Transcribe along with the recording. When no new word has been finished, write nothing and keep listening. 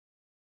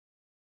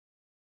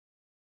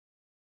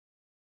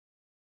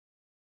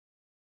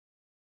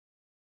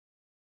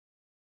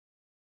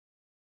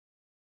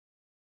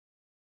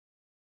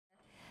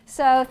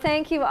So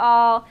thank you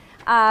all.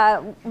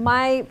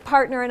 My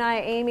partner and I,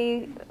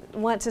 Amy,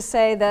 want to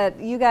say that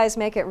you guys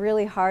make it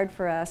really hard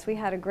for us. We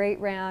had a great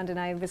round, and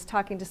I was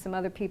talking to some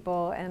other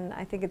people, and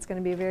I think it's going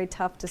to be a very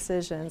tough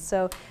decision.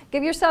 So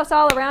give yourselves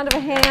all a round of a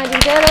hand. You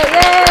did it.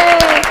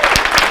 Yay!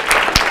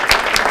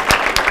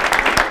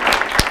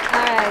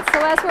 All right,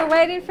 so as we're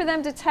waiting for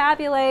them to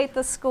tabulate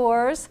the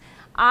scores,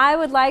 I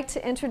would like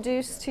to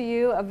introduce to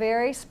you a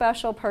very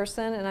special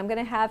person, and I'm going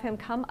to have him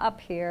come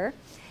up here.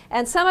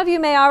 And some of you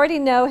may already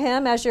know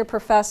him as your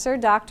professor,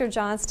 Dr.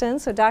 Johnston.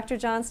 So Dr.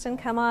 Johnston,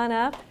 come on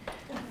up.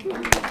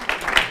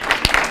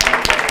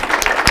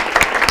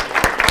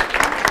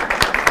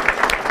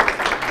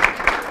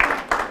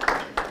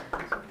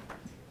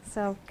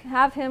 So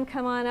have him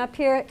come on up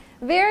here.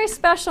 Very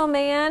special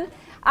man.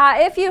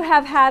 If you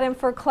have had him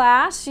for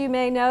class, you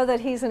may know that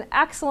he's an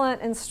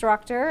excellent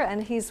instructor,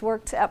 and he's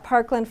worked at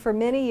Parkland for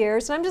many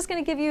years. And I'm just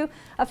going to give you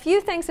a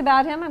few things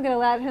about him. I'm going to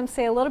let him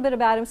say a little bit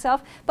about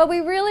himself. But we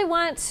really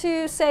want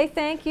to say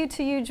thank you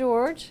to you,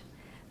 George,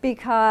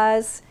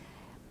 because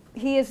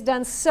he has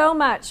done so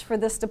much for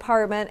this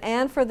department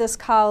and for this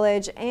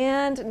college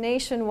and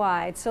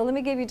nationwide. So let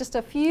me give you just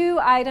a few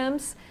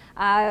items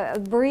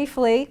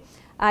briefly.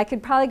 I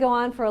could probably go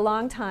on for a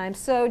long time.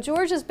 So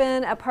George has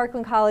been at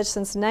Parkland College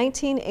since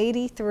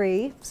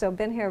 1983, so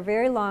been here a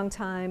very long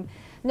time.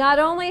 Not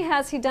only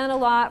has he done a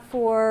lot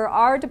for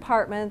our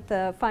department,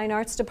 the Fine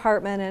Arts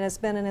Department, and has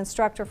been an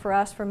instructor for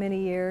us for many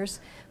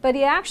years, but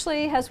he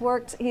actually has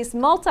worked, he's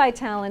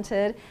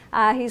multi-talented,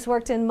 he's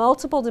worked in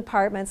multiple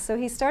departments, so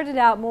he started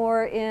out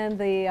more in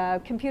the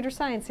computer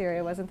science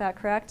area, wasn't that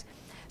correct?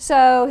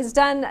 So he's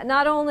done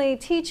not only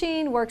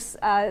teaching, works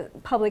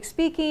public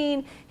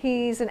speaking,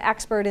 he's an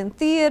expert in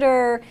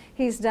theater,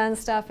 he's done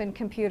stuff in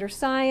computer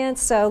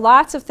science, so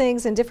lots of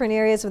things in different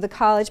areas of the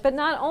college. But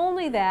not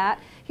only that,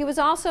 he was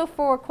also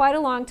for quite a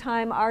long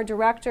time our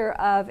director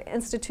of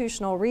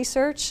institutional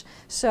research,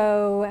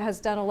 so has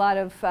done a lot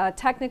of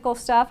technical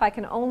stuff. I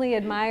can only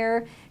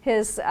admire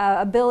his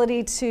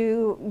ability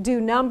to do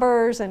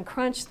numbers and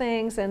crunch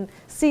things and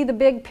see the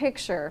big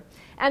picture.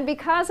 And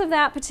because of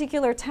that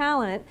particular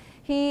talent,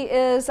 he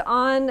is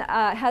on,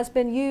 has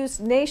been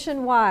used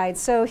nationwide.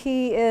 So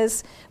he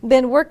has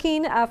been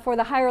working for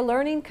the Higher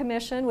Learning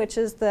Commission, which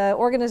is the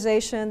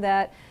organization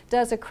that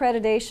does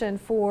accreditation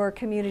for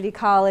community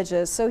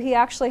colleges. So he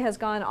actually has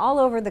gone all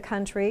over the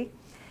country.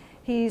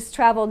 He's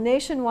traveled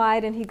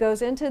nationwide, and he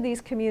goes into these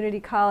community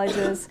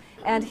colleges,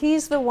 and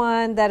he's the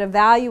one that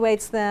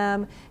evaluates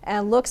them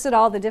and looks at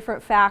all the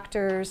different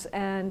factors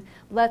and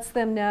lets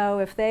them know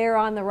if they are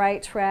on the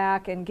right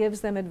track and gives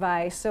them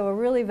advice. So a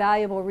really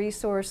valuable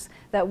resource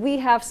that we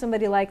have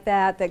somebody like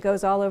that that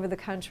goes all over the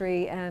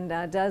country and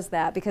does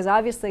that, because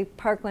obviously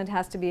Parkland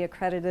has to be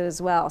accredited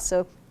as well.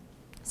 So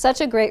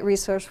such a great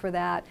resource for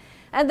that.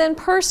 And then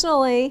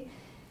personally,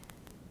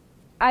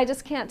 I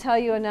just can't tell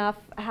you enough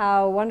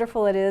how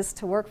wonderful it is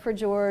to work for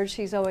George.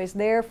 He's always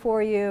there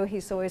for you.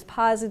 He's always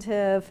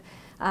positive.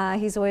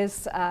 He's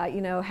always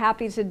you know,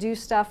 happy to do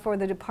stuff for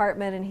the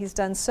department, and he's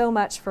done so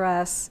much for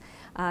us.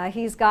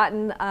 He's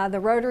gotten the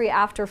Rotary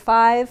After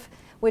 5,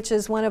 which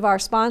is one of our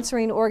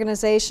sponsoring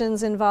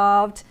organizations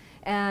involved,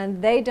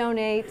 and they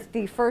donate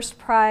the first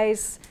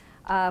prize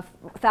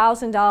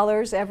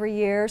 $1,000 every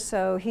year,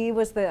 so he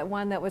was the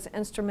one that was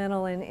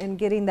instrumental in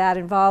getting that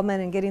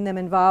involvement and getting them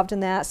involved in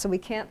that, so we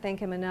can't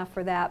thank him enough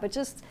for that. But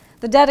just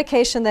the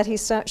dedication that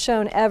he's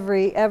shown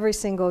every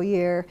single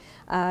year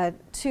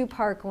to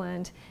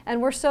Parkland.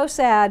 And we're so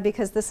sad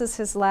because this is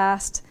his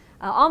last,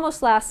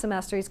 almost last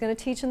semester. He's going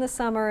to teach in the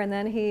summer, and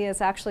then he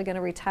is actually going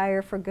to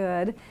retire for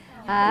good.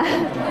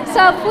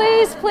 So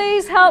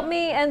please help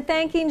me in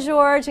thanking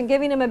George and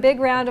giving him a big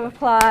round of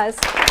applause.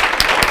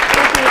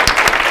 Thank you.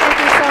 Thank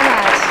you so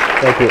much.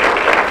 Thank you.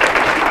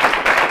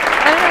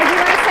 I don't know, do you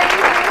want to say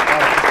anything?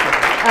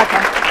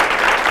 Okay.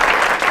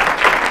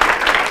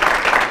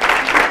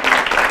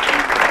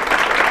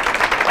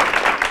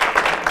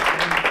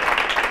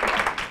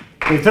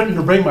 They threatened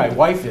to bring my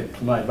wife in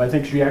tonight, but I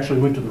think she actually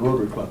went to the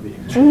Rotary Club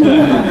meeting. You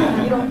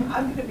know,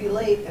 I'm going to be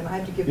late, and I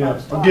have to give Yeah,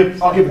 up. I'll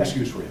give an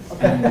excuse for you.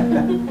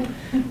 Okay.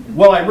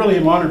 Well, I really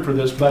am honored for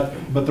this, but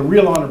the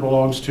real honor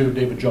belongs to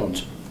David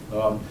Jones.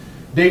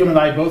 David and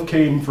I both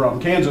came from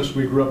Kansas.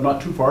 We grew up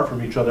not too far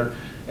from each other,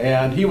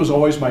 and he was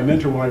always my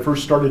mentor when I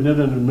first started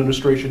in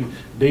administration.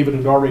 David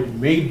had already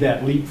made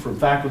that leap from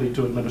faculty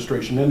to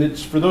administration, and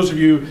it's, for those of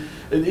you,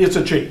 it's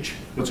a change.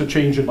 It's a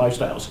change in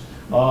lifestyles.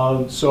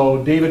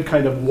 So David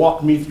kind of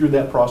walked me through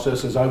that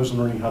process as I was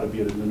learning how to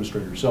be an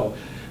administrator. So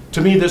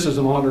to me, this is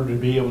an honor to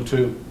be able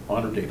to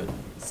honor David.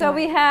 So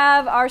we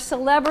have our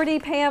celebrity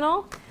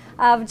panel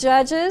of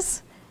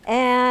judges,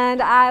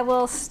 and I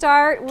will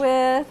start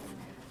with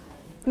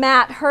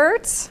Matt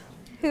Hertz,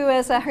 who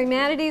is a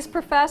humanities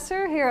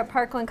professor here at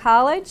Parkland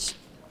College.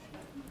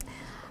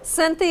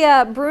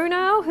 Cynthia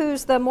Bruno,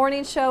 who's the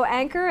morning show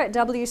anchor at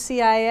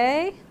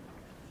WCIA.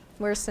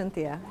 Where's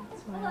Cynthia?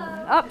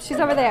 Hello. Oh, she's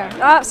over there.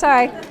 Oh,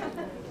 sorry.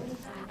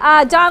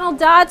 Donald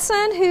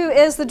Dodson, who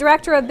is the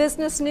director of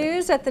business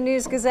news at the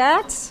News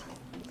Gazette.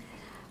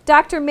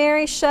 Dr.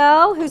 Mary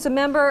Schell, who's a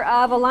member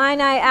of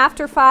Illini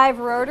After 5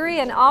 Rotary,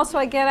 and also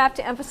again I have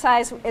to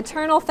emphasize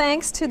eternal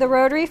thanks to the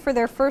Rotary for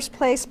their first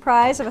place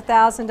prize of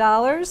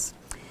 $1,000.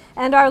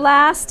 And our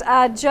last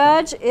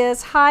judge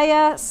is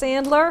Haya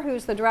Sandler,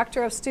 who's the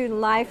Director of Student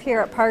Life here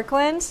at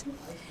Parkland.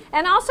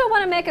 And also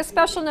want to make a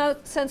special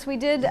note, since we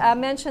did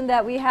mention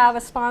that we have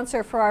a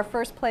sponsor for our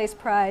first place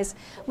prize.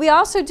 We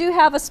also do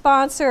have a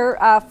sponsor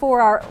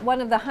for one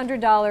of the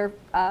 $100,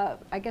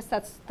 I guess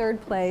that's third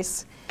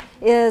place,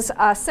 is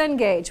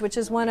Cengage, which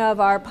is one of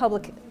our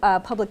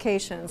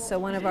publications, so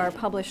one of our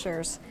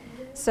publishers.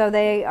 So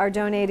they are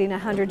donating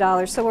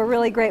 $100, so we're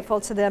really grateful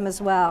to them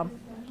as well.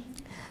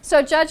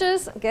 So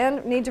judges,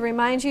 again, need to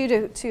remind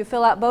you to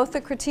fill out both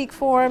the critique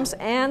forms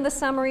and the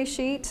summary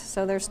sheet.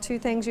 So there's 2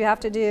 things you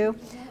have to do,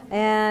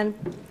 and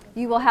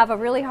you will have a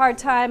really hard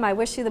time. I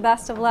wish you the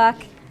best of luck.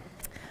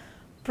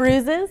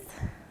 Bruises,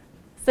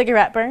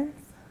 cigarette burns,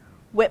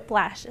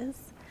 whiplashes,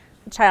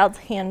 a child's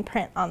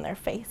handprint on their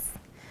face.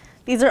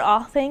 These are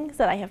all things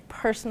that I have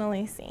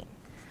personally seen.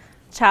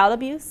 Child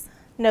abuse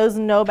knows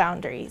no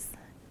boundaries.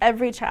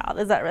 Every child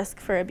is at risk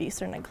for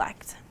abuse or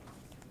neglect.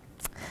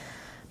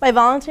 By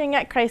volunteering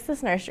at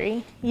Crisis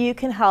Nursery, you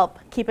can help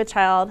keep a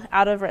child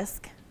out of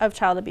risk of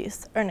child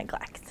abuse or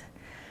neglect.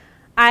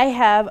 I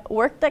have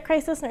worked at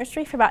Crisis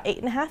Nursery for about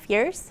 8.5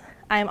 years.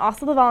 I am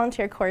also the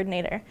volunteer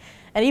coordinator,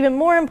 and even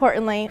more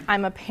importantly,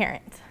 I'm a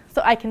parent,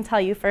 so I can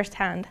tell you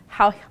firsthand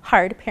how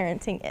hard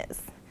parenting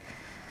is.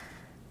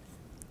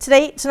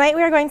 Tonight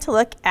we are going to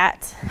look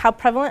at how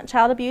prevalent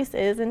child abuse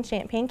is in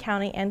Champaign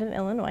County and in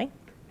Illinois.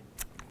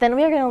 Then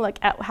we are going to look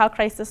at how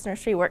Crisis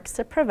Nursery works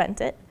to prevent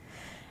it.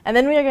 And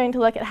then we are going to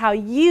look at how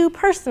you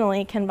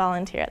personally can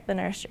volunteer at the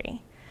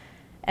nursery.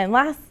 And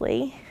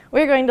lastly,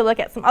 we're going to look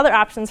at some other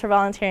options for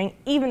volunteering,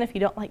 even if you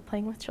don't like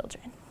playing with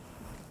children.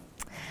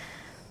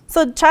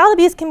 So child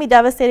abuse can be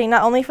devastating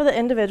not only for the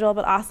individual,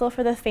 but also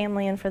for the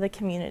family and for the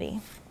community.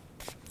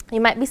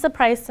 You might be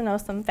surprised to know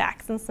some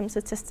facts and some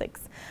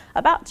statistics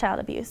about child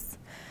abuse.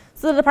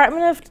 So the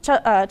Department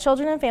of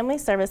Children and Family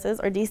Services,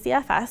 or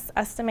DCFS,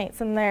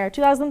 estimates in their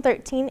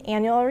 2013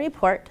 annual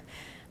report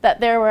that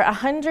there were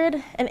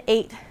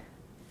 108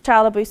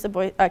 child abuse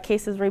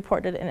cases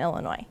reported in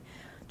Illinois.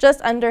 Just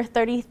under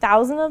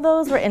 30,000 of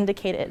those were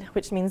indicated,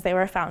 which means they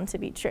were found to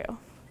be true.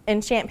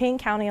 In Champaign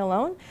County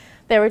alone,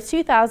 there were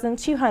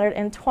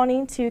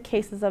 2,222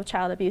 cases of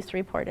child abuse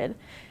reported,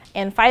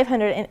 and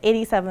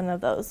 587 of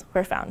those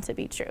were found to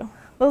be true.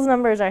 Those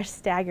numbers are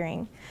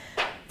staggering.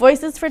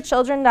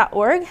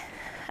 VoicesForChildren.org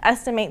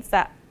estimates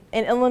that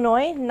in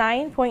Illinois,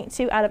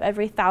 9.2 out of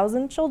every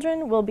 1,000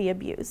 children will be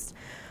abused.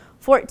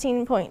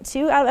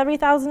 14.2 out of every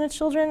 1,000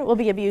 children will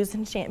be abused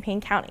in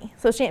Champaign County.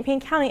 So Champaign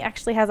County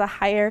actually has a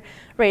higher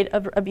rate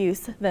of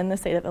abuse than the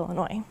state of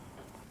Illinois.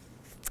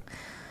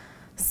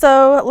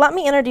 So let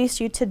me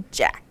introduce you to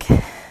Jack.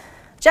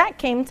 Jack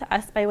came to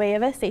us by way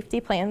of a safety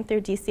plan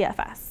through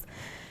DCFS.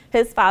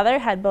 His father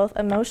had both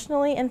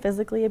emotionally and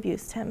physically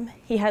abused him.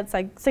 He had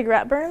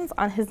cigarette burns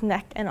on his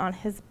neck and on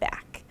his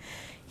back.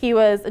 He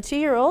was a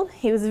 2-year-old.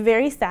 He was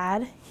very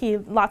sad.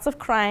 Lots of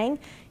crying.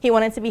 He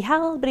wanted to be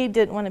held, but he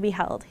didn't want to be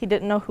held. He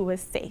didn't know who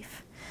was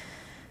safe.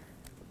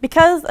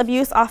 Because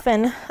abuse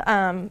often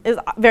is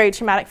very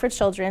traumatic for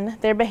children,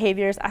 their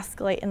behaviors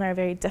escalate and are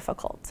very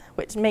difficult,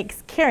 which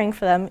makes caring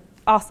for them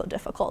also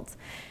difficult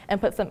and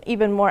puts them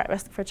even more at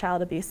risk for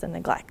child abuse and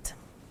neglect.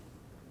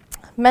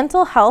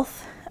 Mental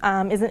health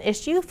is an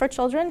issue for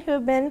children who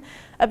have been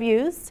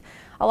abused.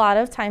 A lot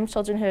of times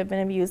children who have been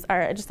abused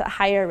are just at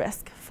higher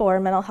risk for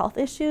mental health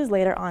issues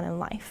later on in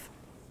life.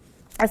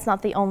 It's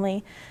not the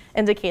only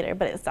indicator,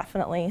 but it's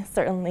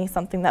certainly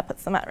something that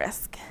puts them at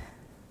risk.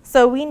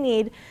 So we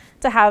need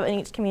to have in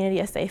each community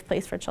a safe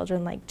place for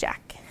children like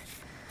Jack.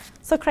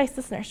 So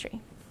Crisis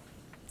Nursery.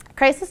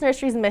 Crisis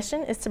Nursery's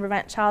mission is to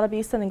prevent child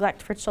abuse and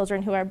neglect for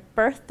children who are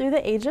birthed through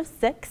the age of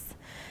 6.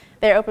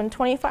 They're open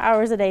 24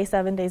 hours a day,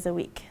 7 days a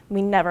week.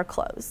 We never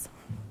close.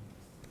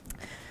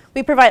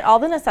 We provide all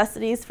the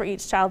necessities for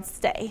each child's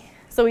stay.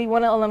 So we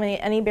want to eliminate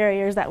any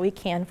barriers that we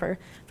can for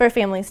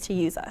families to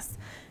use us.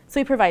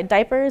 So we provide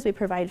diapers, we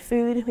provide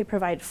food, we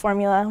provide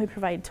formula, we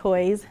provide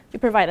toys, we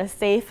provide a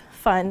safe,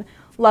 fun,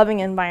 loving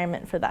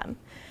environment for them.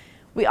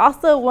 We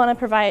also want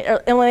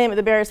to eliminate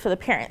the barriers for the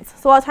parents.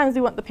 So a lot of times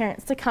we want the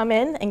parents to come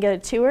in and get a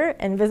tour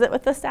and visit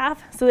with the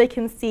staff so they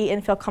can see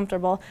and feel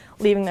comfortable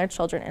leaving their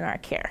children in our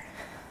care.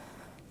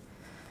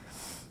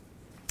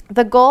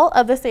 The goal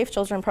of the Safe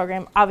Children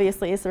program,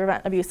 obviously, is to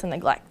prevent abuse and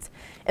neglect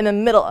in the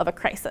middle of a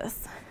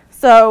crisis.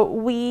 So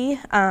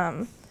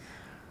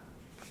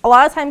a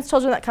lot of times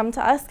children that come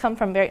to us come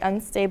from very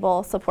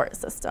unstable support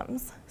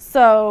systems.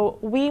 So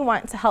we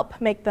want to help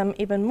make them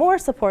even more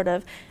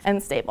supportive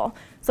and stable.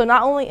 So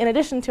not only, in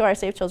addition to our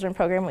Safe Children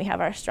program, we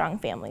have our Strong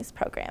Families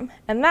program.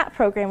 In that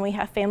program, we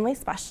have family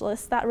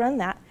specialists that run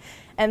that.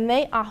 And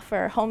they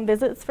offer home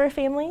visits for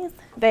families,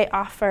 they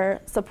offer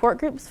support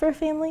groups for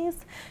families,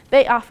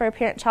 they offer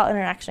parent-child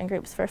interaction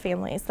groups for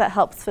families that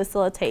helps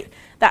facilitate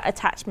that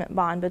attachment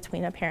bond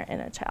between a parent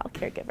and a child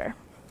caregiver.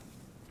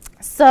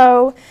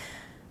 So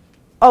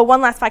Oh,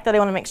 one last fact that I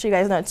want to make sure you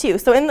guys know too.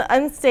 So in the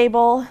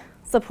unstable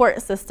support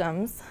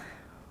systems,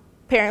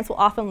 parents will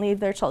often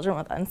leave their children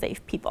with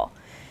unsafe people.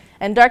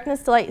 And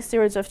Darkness to Light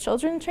Stewards of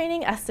Children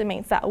training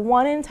estimates that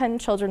 1 in 10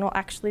 children will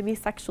actually be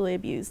sexually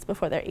abused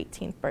before their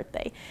 18th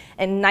birthday.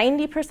 And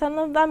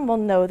 90% of them will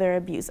know their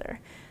abuser.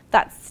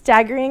 That's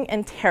staggering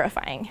and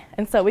terrifying.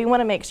 And so we want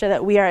to make sure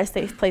that we are a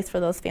safe place for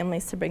those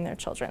families to bring their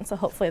children. So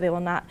hopefully they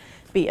will not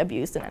be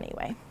abused in any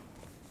way.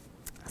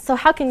 So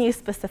how can you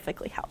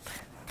specifically help?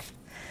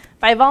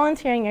 By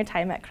volunteering your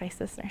time at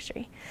Crisis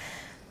Nursery.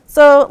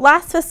 So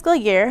last fiscal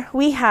year,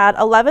 we had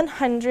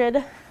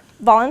 1,100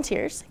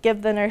 volunteers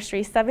give the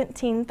nursery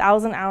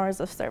 17,000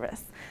 hours of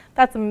service.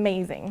 That's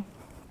amazing.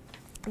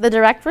 The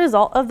direct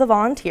result of the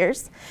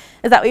volunteers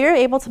is that we were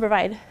able to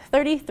provide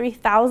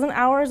 33,000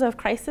 hours of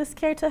crisis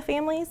care to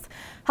families,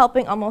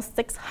 helping almost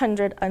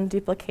 600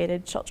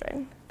 unduplicated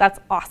children. That's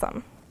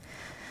awesome.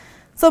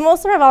 So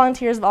most of our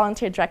volunteers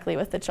volunteer directly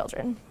with the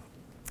children.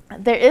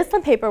 There is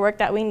some paperwork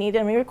that we need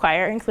and we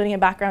require, including a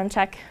background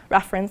check,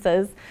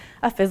 references,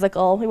 a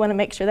physical. We want to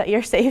make sure that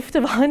you're safe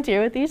to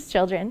volunteer with these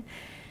children.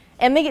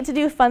 And they get to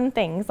do fun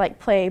things like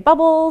play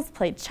bubbles,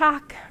 play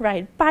chalk,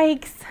 ride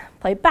bikes,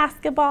 play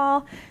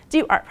basketball,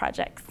 do art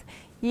projects.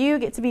 You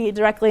get to be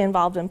directly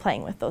involved in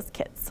playing with those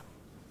kids.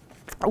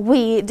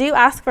 We do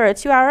ask for a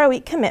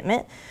 2-hour-a-week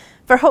commitment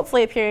for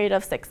hopefully a period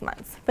of 6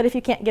 months. But if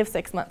you can't give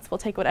 6 months, we'll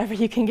take whatever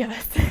you can give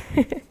us.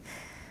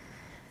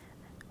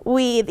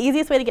 The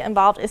easiest way to get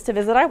involved is to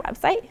visit our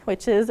website,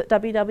 which is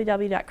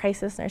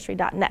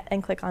www.crisisnursery.net,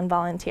 and click on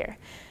volunteer.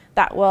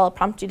 That will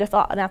prompt you to fill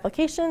out an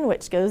application,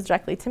 which goes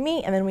directly to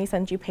me, and then we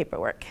send you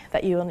paperwork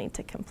that you will need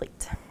to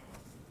complete.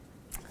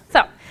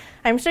 So,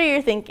 I'm sure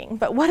you're thinking,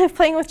 but what if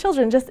playing with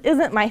children just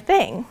isn't my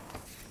thing?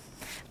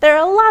 There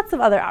are lots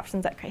of other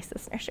options at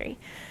Crisis Nursery.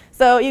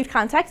 So you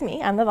contact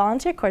me, I'm the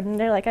volunteer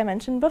coordinator like I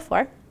mentioned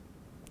before,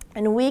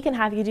 and we can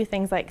have you do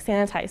things like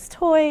sanitize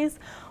toys,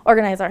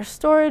 organize our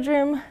storage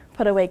room,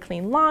 put away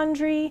clean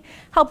laundry,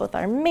 help with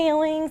our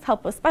mailings,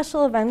 help with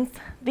special events.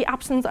 The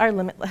options are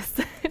limitless.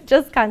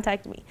 Just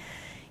contact me.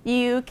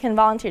 You can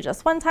volunteer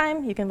just 1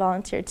 time, you can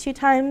volunteer 2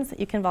 times,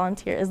 you can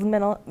volunteer as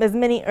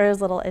many or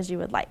as little as you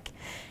would like.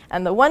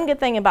 And the one good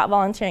thing about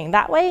volunteering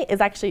that way is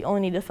actually you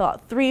only need to fill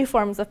out 3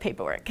 forms of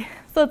paperwork,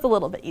 so it's a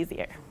little bit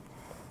easier.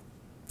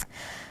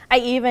 I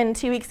even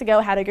 2 weeks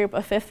ago had a group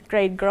of 5th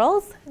grade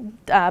girls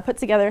put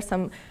together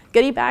some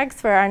goodie bags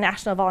for our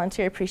National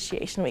Volunteer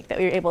Appreciation Week that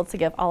we were able to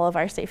give all of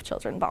our Safe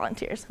Children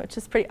volunteers, which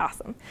is pretty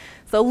awesome.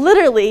 So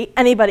literally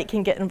anybody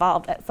can get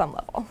involved at some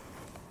level.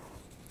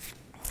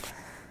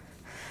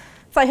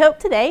 So I hope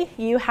today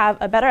you have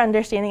a better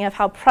understanding of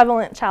how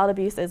prevalent child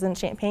abuse is in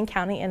Champaign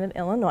County and in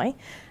Illinois,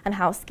 and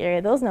how scary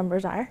those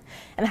numbers are,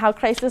 and how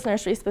Crisis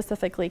Nursery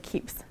specifically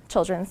keeps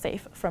children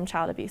safe from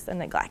child abuse and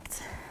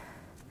neglect.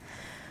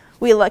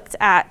 We looked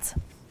at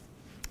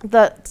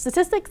the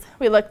statistics,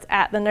 we looked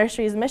at the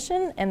nursery's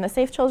mission and the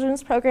Safe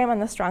Children's Program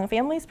and the Strong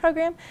Families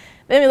Program.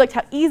 Then we looked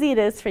how easy it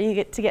is for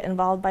you to get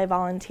involved by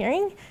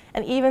volunteering,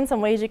 and even some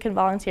ways you can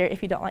volunteer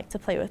if you don't like to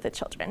play with the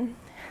children.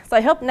 So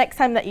I hope next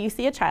time that you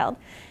see a child,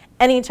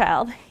 any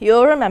child,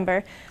 you'll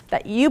remember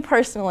that you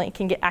personally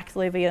can get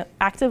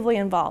actively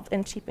involved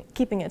in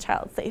keeping a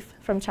child safe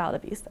from child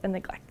abuse and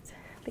neglect.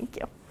 Thank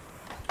you.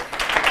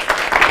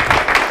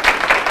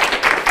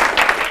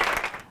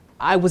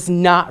 I was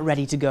not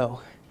ready to go.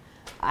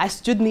 I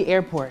stood in the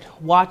airport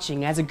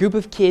watching as a group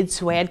of kids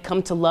who I had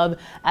come to love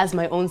as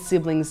my own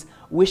siblings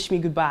wished me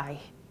goodbye.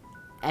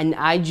 And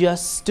I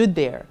just stood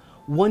there,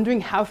 wondering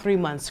how 3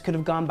 months could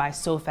have gone by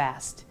so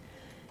fast.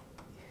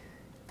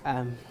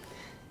 And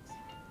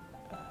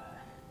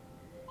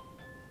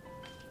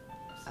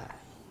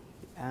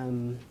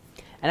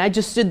I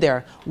just stood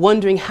there,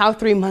 wondering how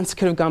 3 months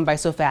could have gone by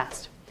so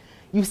fast.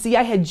 You see,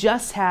 I had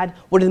just had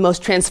one of the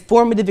most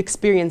transformative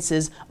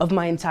experiences of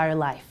my entire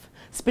life,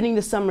 spending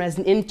the summer as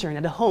an intern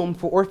at a home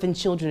for orphan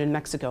children in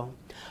Mexico,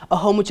 a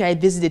home which I had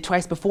visited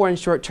twice before on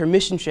short-term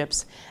mission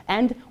trips,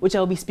 and which I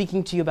will be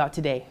speaking to you about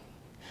today.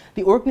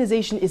 The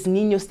organization is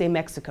Niños de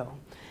Mexico,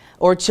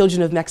 or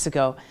Children of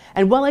Mexico,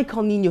 and while I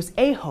call Niños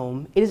a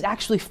home, it is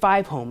actually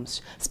 5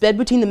 homes, spread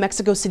between the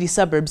Mexico City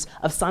suburbs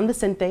of San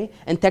Vicente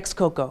and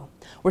Texcoco,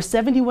 where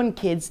 71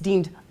 kids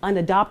deemed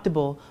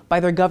unadoptable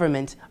by their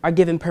government are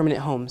given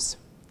permanent homes.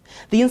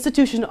 The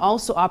institution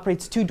also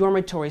operates 2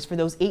 dormitories for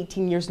those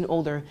 18 years and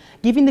older,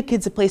 giving the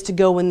kids a place to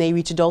go when they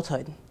reach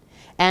adulthood.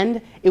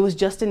 And it was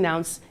just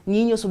announced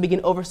Niños will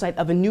begin oversight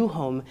of a new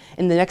home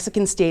in the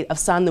Mexican state of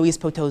San Luis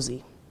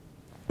Potosí.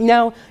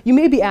 Now, you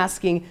may be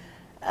asking,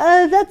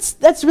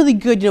 that's really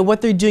good,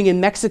 what they're doing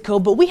in Mexico,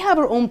 but we have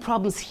our own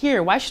problems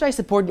here. Why should I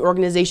support an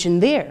organization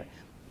there?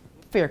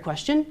 Fair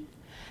question.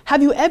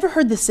 Have you ever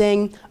heard the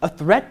saying, a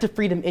threat to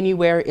freedom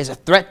anywhere is a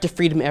threat to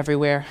freedom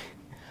everywhere?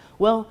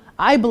 Well,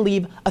 I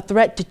believe a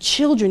threat to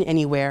children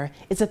anywhere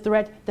is a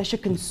threat that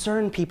should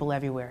concern people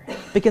everywhere,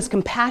 because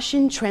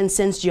compassion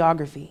transcends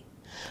geography.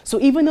 So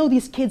even though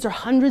these kids are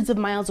hundreds of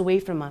miles away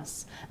from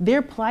us,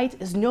 their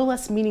plight is no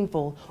less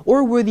meaningful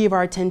or worthy of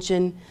our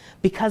attention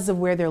because of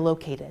where they're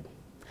located.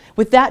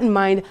 With that in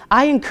mind,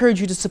 I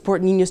encourage you to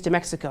support Niños de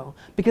Mexico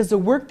because the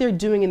work they're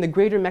doing in the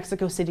greater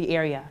Mexico City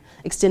area,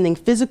 extending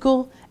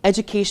physical,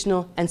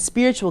 educational, and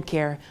spiritual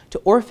care to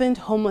orphaned,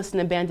 homeless,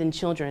 and abandoned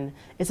children,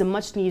 is a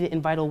much needed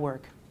and vital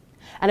work.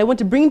 And I want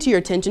to bring to your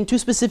attention 2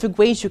 specific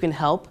ways you can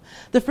help.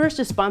 The first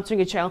is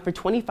sponsoring a child for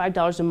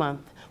 $25 a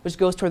month, which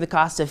goes toward the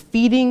cost of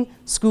feeding,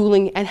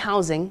 schooling, and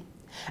housing.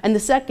 And the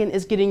second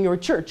is getting your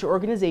church or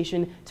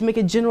organization to make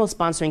a general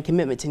sponsoring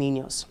commitment to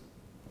Niños.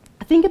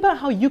 Think about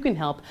how you can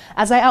help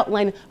as I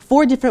outline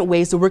 4 different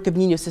ways the work of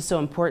Niños is so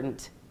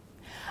important.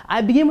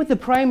 I begin with the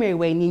primary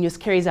way Niños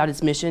carries out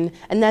its mission,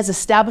 and that is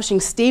establishing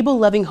stable,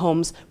 loving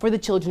homes for the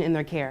children in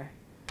their care.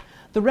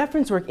 The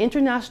reference work,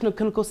 International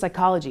Clinical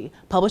Psychology,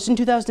 published in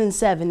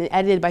 2007 and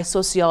edited by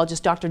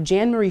sociologist Dr.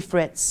 Jan Marie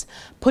Fritz,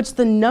 puts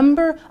the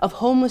number of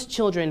homeless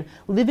children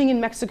living in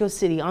Mexico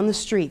City on the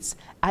streets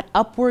at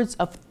upwards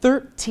of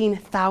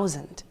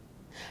 13,000.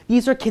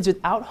 These are kids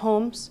without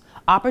homes,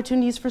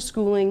 opportunities for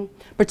schooling,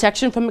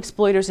 protection from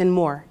exploiters, and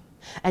more.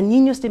 And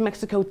Niños de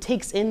Mexico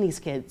takes in these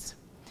kids.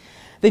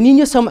 The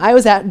Niños home I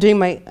was at during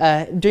my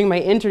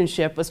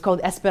internship was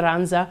called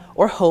Esperanza,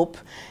 or Hope,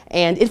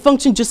 and it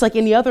functioned just like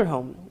any other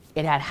home.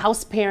 It had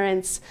house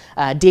parents,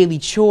 daily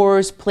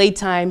chores,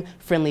 playtime,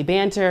 friendly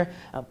banter.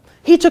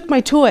 He took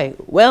my toy.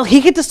 Well, he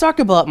hit the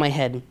soccer ball at my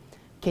head.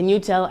 Can you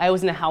tell I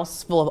was in a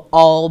house full of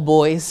all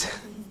boys?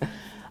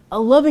 A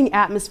loving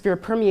atmosphere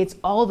permeates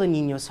all the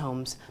Niños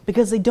homes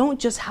because they don't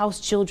just house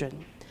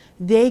children.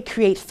 They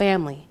create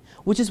family,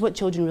 which is what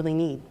children really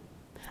need.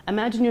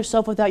 Imagine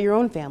yourself without your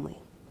own family.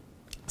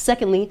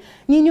 Secondly,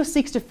 Niños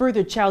seeks to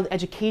further child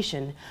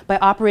education by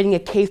operating a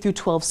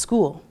K-12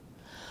 school.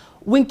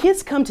 When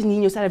kids come to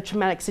Niños out of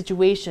traumatic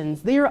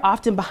situations, they are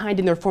often behind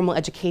in their formal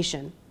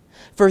education.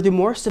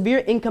 Furthermore, severe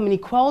income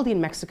inequality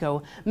in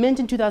Mexico meant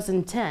in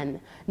 2010,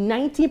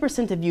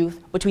 19% of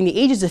youth between the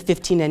ages of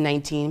 15 and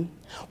 19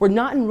 were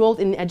not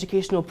enrolled in an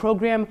educational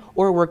program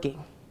or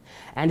working.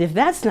 And if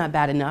that's not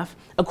bad enough,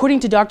 according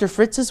to Dr.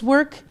 Fritz's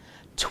work,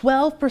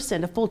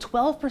 12%, a full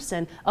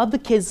 12% of the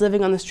kids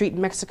living on the street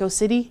in Mexico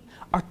City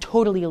are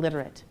totally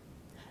illiterate.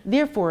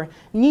 Therefore,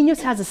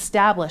 Niños has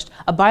established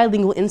a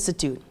bilingual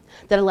institute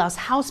that allows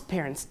house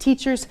parents,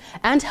 teachers,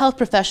 and health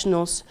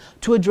professionals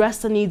to address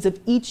the needs of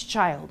each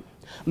child,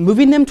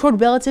 moving them toward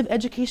relative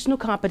educational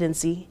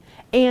competency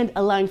and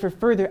allowing for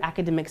further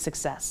academic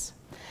success.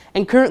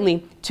 And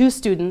currently, 2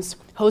 students,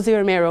 Jose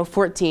Romero,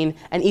 14,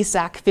 and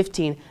Isaac,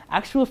 15,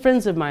 actual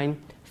friends of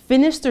mine,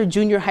 finished their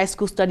junior high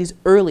school studies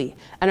early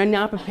and are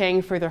now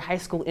preparing for their high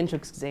school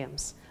entrance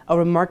exams, a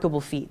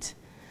remarkable feat.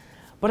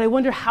 But I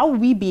wonder how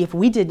we'd be if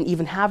we didn't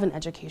even have an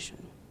education.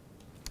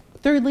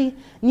 Thirdly,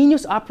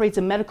 Niños operates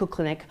a medical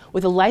clinic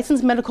with a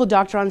licensed medical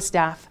doctor on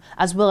staff,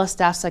 as well as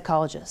staff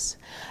psychologists.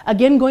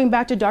 Again, going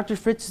back to Dr.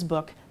 Fritz's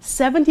book,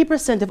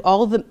 70% of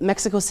all of the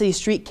Mexico City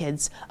street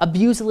kids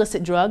abuse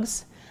illicit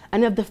drugs,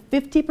 and of the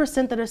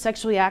 50% that are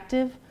sexually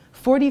active,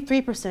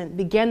 43%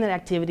 began that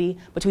activity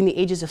between the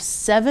ages of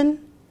 7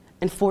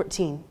 and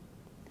 14.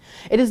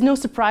 It is no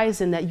surprise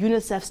then that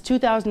UNICEF's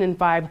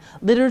 2005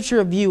 literature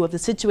review of the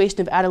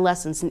situation of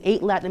adolescents in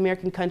 8 Latin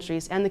American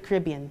countries and the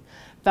Caribbean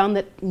found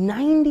that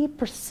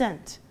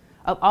 90%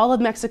 of all of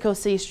Mexico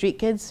City street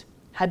kids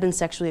had been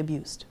sexually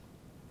abused.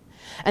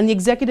 And the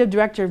executive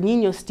director of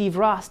Niños, Steve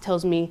Ross,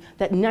 tells me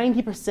that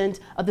 90%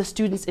 of the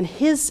students in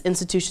his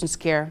institution's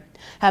care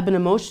have been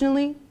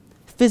emotionally,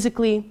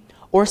 physically,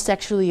 or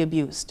sexually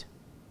abused.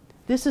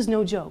 This is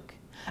no joke.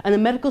 And the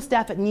medical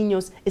staff at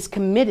Niños is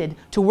committed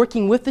to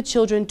working with the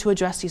children to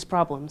address these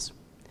problems.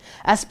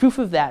 As proof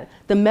of that,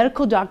 the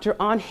medical doctor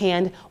on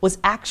hand was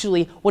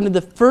actually one of the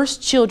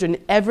first children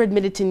ever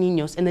admitted to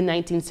Niños in the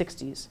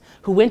 1960s,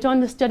 who went on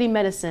to study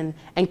medicine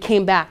and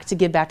came back to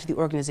give back to the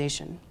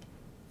organization.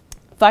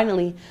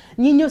 Finally,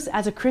 Niños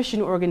as a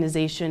Christian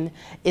organization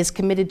is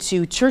committed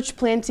to church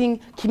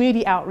planting,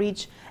 community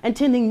outreach, and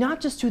tending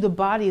not just to the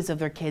bodies of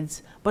their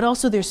kids, but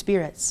also their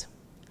spirits.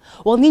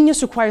 While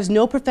Niños requires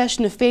no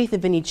profession of faith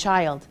of any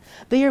child,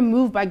 they are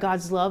moved by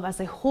God's love as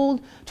they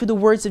hold to the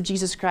words of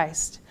Jesus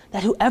Christ,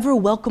 that whoever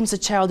welcomes a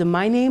child in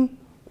my name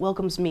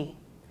welcomes me.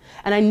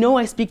 And I know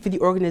I speak for the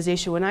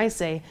organization when I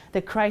say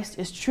that Christ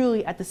is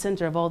truly at the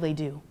center of all they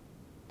do.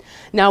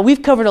 Now,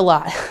 we've covered a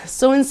lot.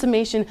 So in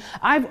summation,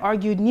 I've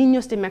argued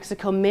Niños de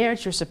Mexico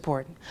merits your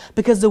support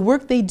because the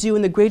work they do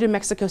in the greater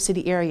Mexico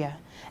City area,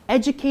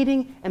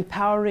 educating,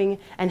 empowering,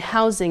 and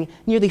housing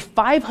nearly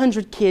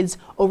 500 kids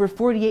over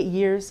 48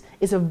 years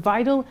is a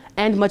vital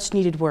and much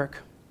needed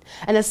work.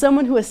 And as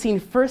someone who has seen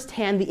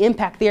firsthand the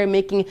impact they are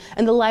making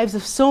in the lives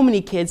of so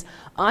many kids,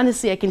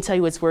 honestly, I can tell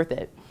you it's worth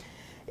it.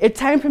 If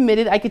time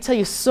permitted, I could tell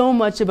you so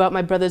much about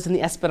my brothers in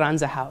the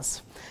Esperanza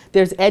house.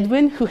 There's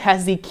Edwin, who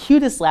has the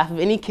cutest laugh of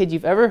any kid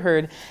you've ever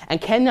heard and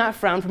cannot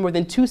frown for more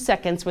than 2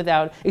 seconds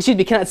without,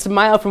 cannot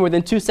smile for more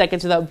than 2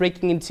 seconds without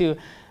breaking into,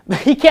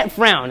 he can't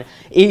frown.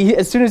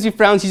 As soon as he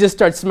frowns, he just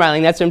starts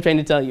smiling. That's what I'm trying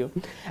to tell you.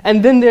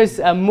 And then there's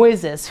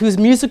Moises, whose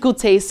musical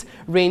tastes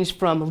range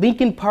from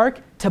Linkin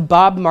Park to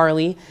Bob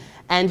Marley,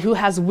 and who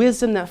has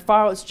wisdom that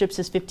far outstrips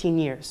his 15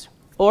 years.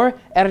 Or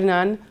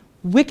Hernan,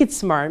 wicked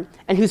smart,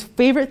 and whose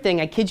favorite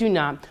thing, I kid you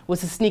not,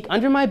 was to sneak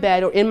under my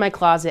bed or in my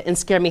closet and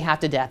scare me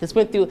half to death. This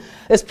went through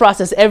this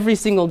process every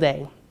single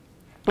day.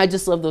 I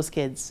just love those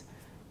kids.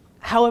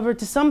 However,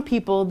 to some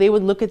people, they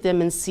would look at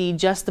them and see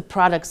just the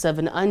products of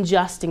an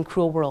unjust and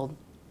cruel world,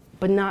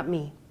 but not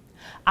me.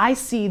 I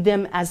see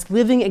them as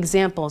living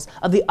examples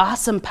of the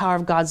awesome power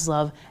of God's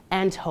love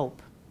and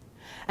hope.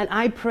 And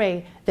I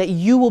pray that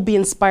you will be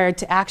inspired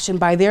to action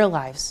by their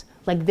lives,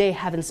 like they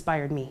have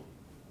inspired me.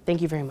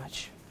 Thank you very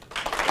much.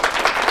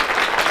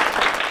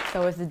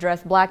 So is the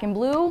dress black and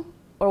blue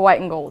or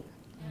white and gold?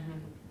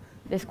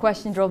 This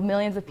question drove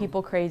millions of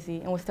people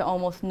crazy and was to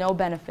almost no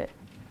benefit.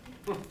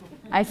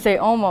 I say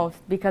almost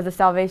because the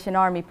Salvation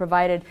Army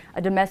provided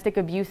a domestic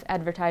abuse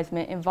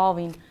advertisement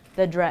involving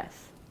the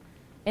dress.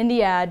 In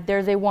the ad,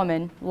 there's a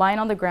woman lying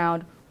on the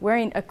ground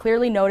wearing a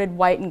clearly noted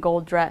white and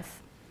gold dress.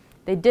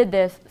 They did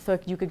this so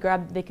they could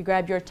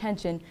grab your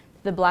attention to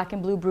the black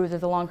and blue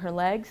bruises along her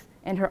legs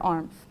and her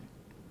arms.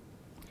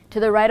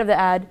 To the right of the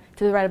ad,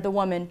 to the right of the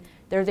woman,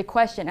 there's a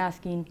question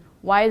asking,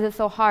 why is it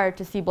so hard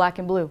to see black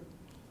and blue?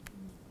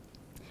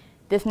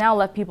 This now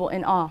left people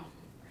in awe.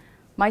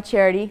 My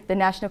charity, the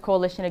National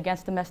Coalition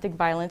Against Domestic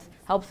Violence,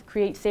 helps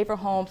create safer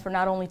homes for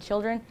not only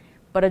children,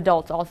 but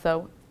adults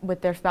also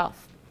with their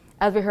spouse.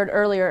 As we heard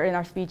earlier in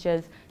our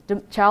speeches,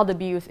 child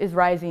abuse is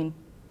rising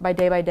by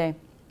day.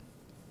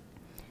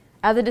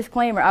 As a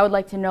disclaimer, I would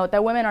like to note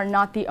that women are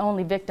not the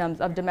only victims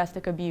of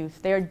domestic abuse.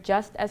 They are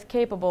just as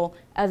capable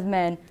as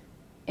men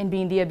in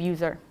being the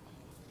abuser.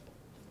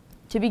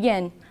 To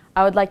begin,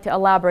 I would like to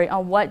elaborate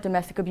on what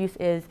domestic abuse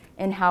is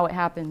and how it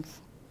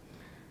happens.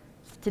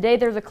 Today,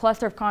 there's a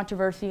cluster of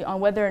controversy on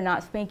whether or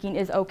not spanking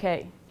is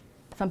okay.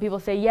 Some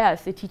people say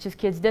yes, it teaches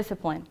kids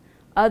discipline.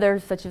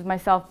 Others, such as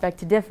myself, beg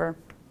to differ.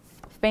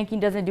 Spanking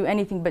doesn't do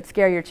anything but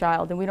scare your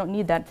child, and we don't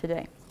need that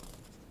today.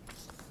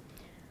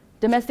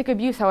 Domestic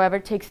abuse, however,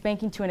 takes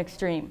spanking to an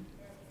extreme.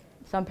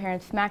 Some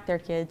parents smack their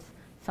kids,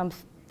 some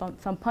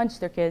punch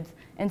their kids,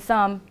 and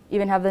some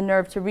even have the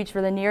nerve to reach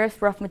for the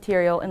nearest rough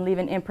material and leave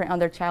an imprint on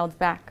their child's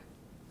back.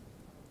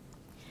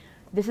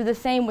 This is the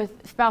same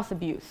with spouse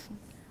abuse,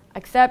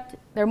 except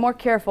they're more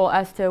careful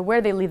as to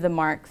where they leave the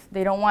marks.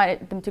 They don't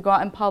want them to go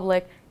out in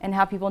public and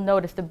have people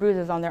notice the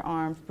bruises on their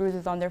arms,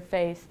 bruises on their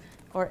face,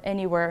 or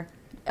anywhere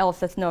else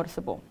that's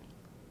noticeable.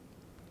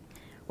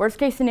 Worst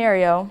case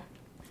scenario,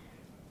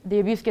 the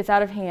abuse gets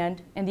out of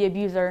hand and the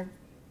abuser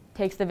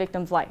takes the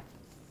victim's life.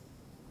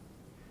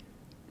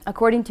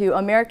 According to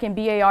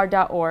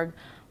AmericanBAR.org,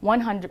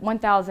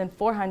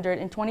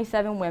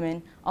 1,427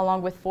 women,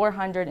 along with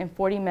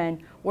 440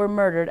 men, were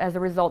murdered as a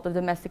result of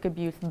domestic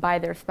abuse by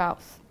their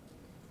spouse.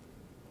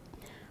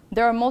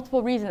 There are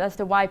multiple reasons as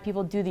to why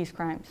people do these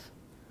crimes.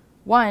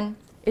 One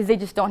is they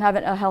just don't have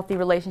a healthy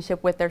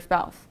relationship with their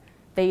spouse.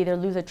 They either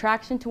lose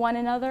attraction to one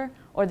another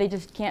or they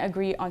just can't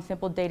agree on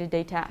simple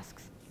day-to-day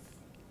tasks.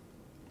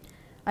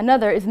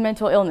 Another is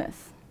mental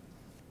illness.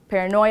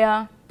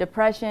 Paranoia,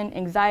 depression,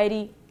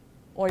 anxiety,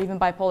 or even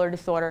bipolar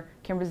disorder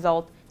can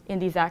result in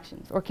these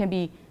actions or can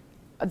be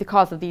the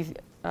cause of these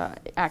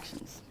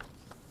actions.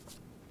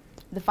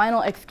 The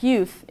final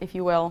excuse, if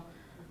you will,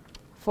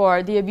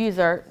 for the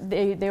abuser,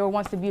 they were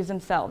once abused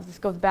themselves. This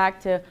goes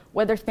back to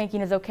whether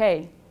spanking is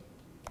okay.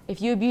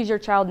 If you abuse your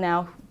child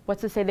now,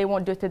 what's to say they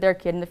won't do it to their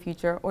kid in the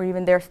future or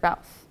even their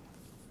spouse?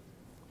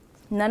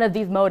 None of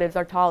these motives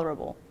are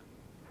tolerable.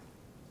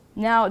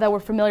 Now that we're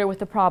familiar with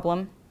the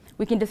problem,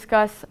 we can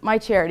discuss my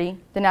charity,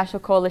 the National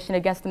Coalition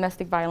Against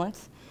Domestic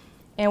Violence,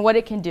 and what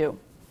it can do.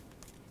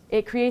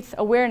 It creates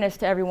awareness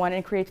to everyone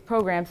and creates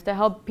programs to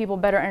help people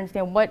better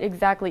understand what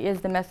exactly is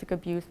domestic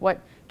abuse,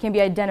 what can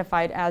be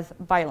identified as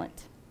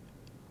violent.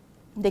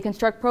 They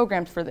construct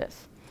programs for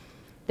this.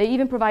 They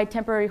even provide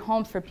temporary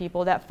homes for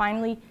people that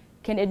finally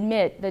can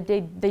admit that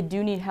they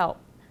do need help.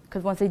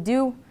 Because once they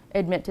do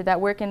admit to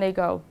that, where can they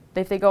go?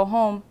 If they go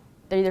home,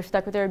 they're either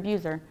stuck with their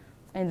abuser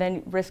and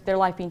then risk their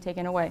life being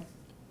taken away.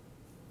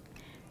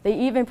 They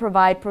even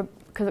provide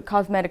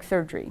cosmetic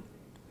surgery.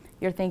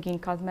 You're thinking,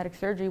 cosmetic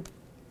surgery,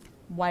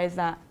 why is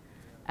that?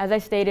 As I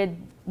stated,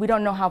 we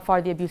don't know how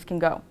far the abuse can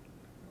go.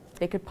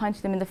 They could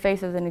punch them in the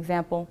face, as an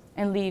example,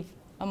 and leave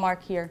a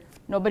mark here.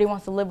 Nobody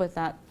wants to live with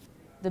that.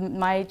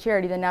 My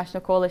charity, the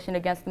National Coalition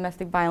Against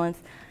Domestic Violence,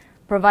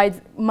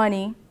 provides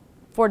money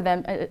for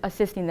them,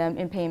 assisting them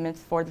in payments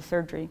for the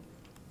surgery.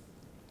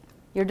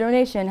 Your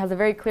donation has a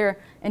very clear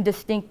and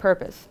distinct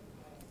purpose.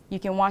 You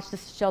can watch the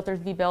shelters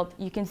be built,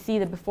 you can see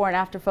the before and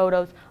after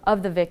photos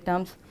of the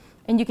victims,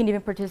 and you can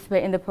even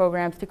participate in the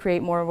programs to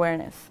create more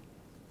awareness.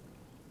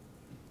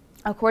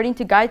 According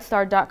to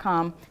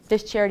GuideStar.com,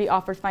 this charity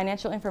offers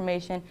financial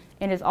information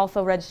and is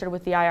also registered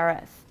with the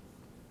IRS.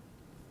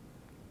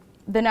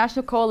 The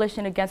National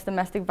Coalition Against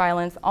Domestic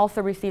Violence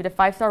also received a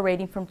 5-star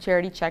rating from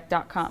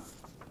CharityCheck.com.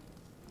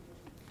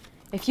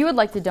 If you would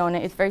like to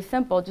donate, it's very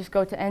simple. Just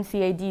go to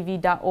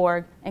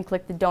ncadv.org and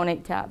click the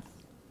Donate tab.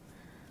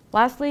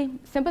 Lastly,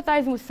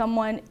 sympathizing with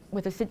someone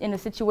in a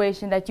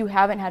situation that you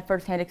haven't had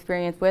firsthand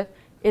experience with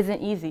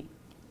isn't easy,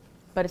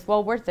 but it's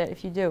well worth it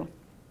if you do.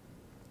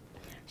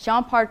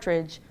 Sean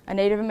Partridge, a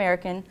Native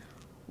American,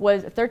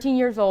 was 13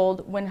 years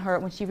old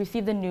when she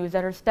received the news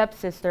that her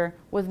stepsister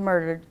was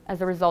murdered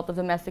as a result of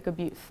domestic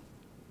abuse.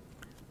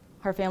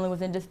 Her family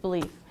was in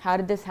disbelief. How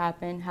did this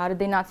happen? How did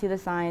they not see the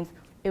signs?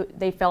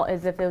 They felt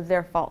as if it was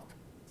their fault.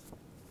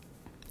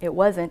 It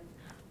wasn't.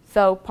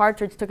 So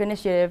Partridge took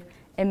initiative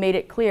and made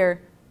it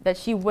clear that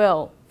she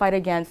will fight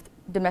against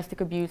domestic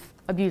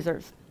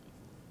abusers.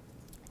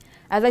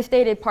 As I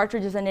stated,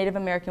 Partridge is a Native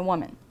American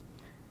woman.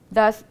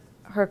 Thus,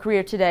 her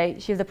career today,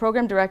 she is the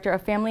program director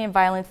of Family and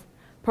Violence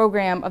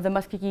Program of the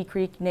Muskogee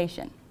Creek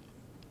Nation.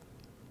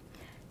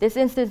 This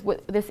instance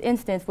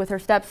with her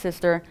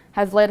stepsister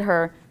has led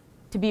her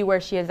to be where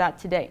she is at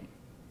today.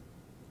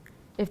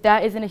 If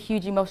that isn't a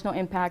huge emotional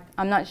impact,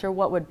 I'm not sure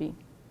what would be.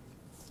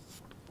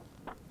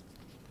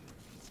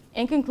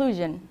 In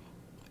conclusion,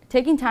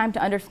 taking time to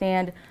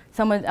understand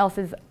someone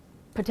else's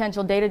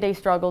potential day-to-day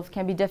struggles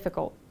can be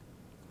difficult.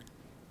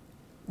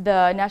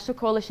 The National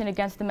Coalition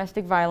Against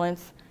Domestic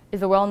Violence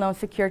is a well-known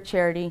secure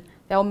charity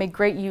that will make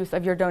great use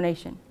of your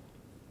donation.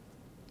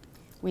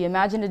 We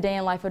imagine a day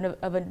in life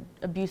of an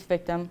abuse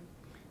victim.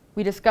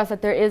 We discuss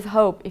that there is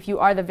hope if you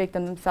are the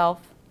victim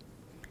themselves.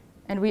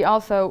 And we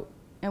also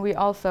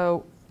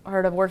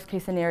heard of worst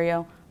case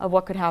scenario of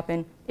what could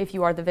happen if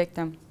you are the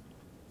victim,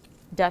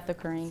 death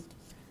occurring.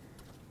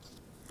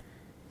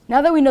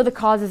 Now that we know the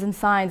causes and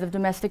signs of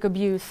domestic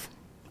abuse,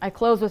 I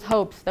close with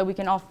hopes that we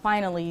can all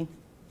finally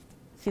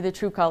see the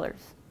true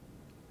colors.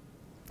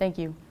 Thank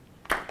you.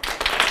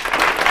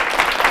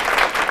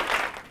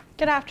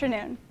 Good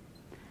afternoon.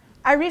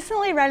 I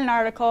recently read an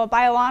article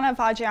by Ilana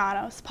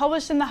Vagianos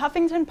published in the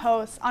Huffington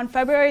Post on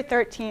February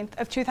 13th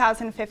of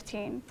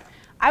 2015.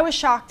 I was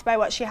shocked by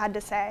what she had to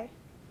say.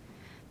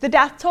 The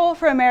death toll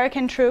for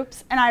American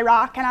troops in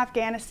Iraq and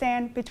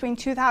Afghanistan between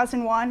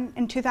 2001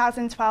 and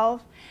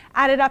 2012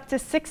 added up to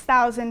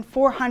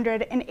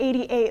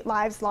 6,488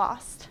 lives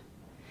lost.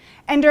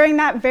 And during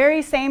that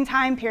very same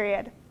time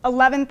period,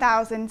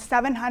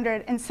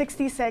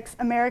 11,766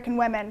 American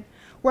women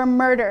were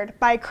murdered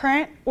by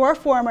current or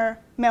former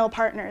male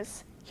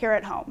partners here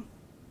at home.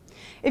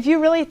 If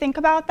you really think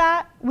about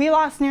that, we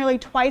lost nearly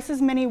twice as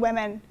many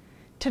women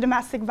to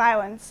domestic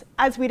violence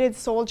as we did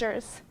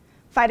soldiers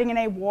fighting in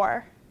a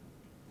war.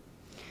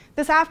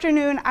 This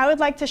afternoon, I would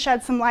like to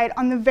shed some light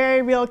on the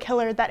very real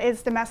killer that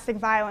is domestic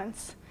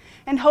violence.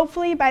 And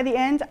hopefully by the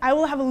end, I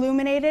will have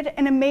illuminated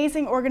an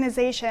amazing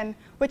organization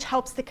which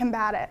helps to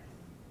combat it.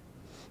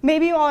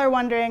 Maybe you all are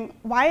wondering,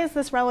 why is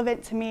this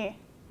relevant to me?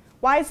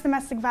 Why is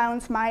domestic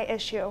violence my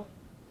issue?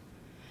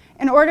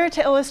 In order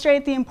to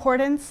illustrate the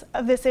importance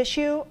of this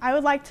issue, I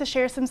would like to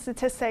share some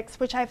statistics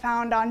which I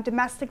found on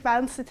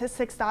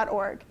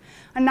domesticviolencestatistics.org,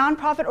 a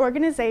nonprofit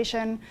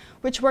organization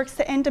which works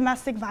to end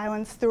domestic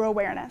violence through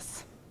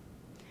awareness.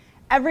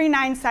 Every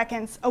 9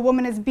 seconds, a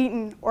woman is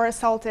beaten or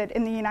assaulted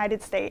in the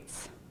United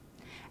States.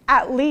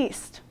 At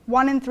least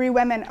 1 in 3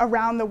 women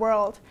around the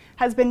world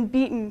has been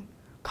beaten,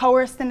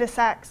 coerced into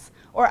sex,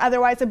 or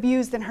otherwise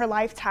abused in her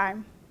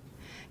lifetime.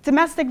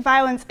 Domestic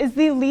violence is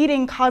the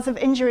leading cause of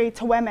injury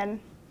to women.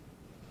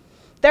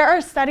 There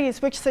are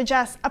studies which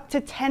suggest up to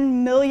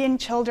 10 million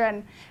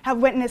children have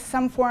witnessed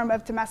some form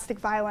of domestic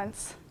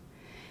violence.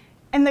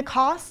 And the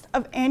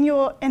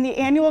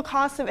annual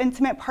cost of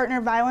intimate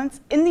partner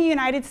violence in the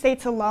United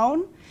States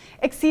alone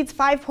exceeds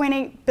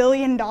 $5.8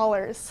 billion.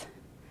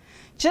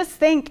 Just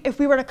think if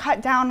we were to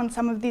cut down on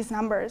some of these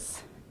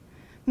numbers.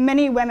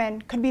 Many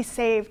women could be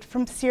saved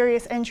from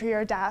serious injury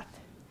or death.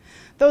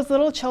 Those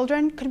little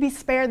children could be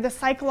spared the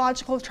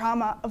psychological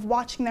trauma of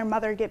watching their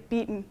mother get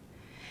beaten.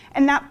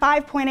 And that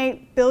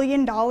 $5.8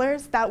 billion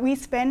that we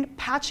spend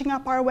patching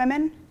up our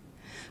women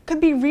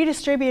could be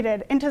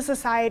redistributed into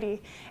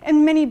society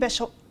in many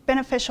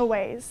beneficial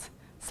ways.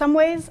 Some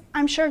ways,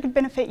 I'm sure, could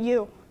benefit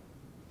you.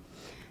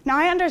 Now,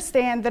 I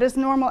understand that as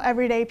normal,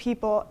 everyday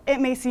people,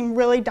 it may seem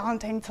really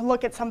daunting to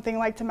look at something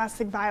like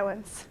domestic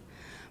violence.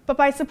 But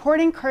by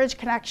supporting Courage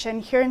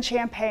Connection here in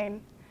Champaign,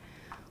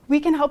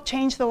 we can help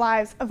change the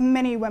lives of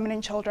many women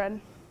and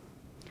children.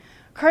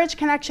 Courage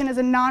Connection is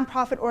a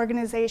nonprofit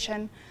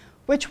organization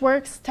which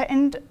works to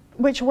end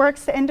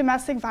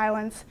domestic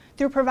violence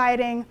through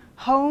providing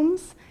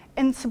homes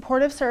and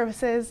supportive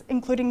services,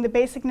 including the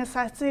basic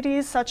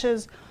necessities such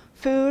as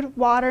food,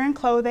 water, and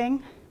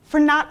clothing, for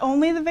not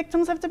only the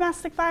victims of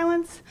domestic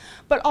violence,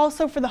 but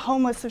also for the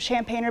homeless of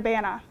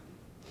Champaign-Urbana.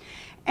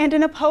 And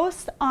in a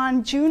post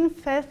on June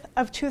 5th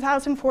of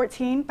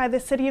 2014 by the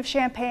City of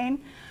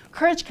Champaign,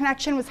 Courage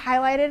Connection was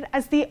highlighted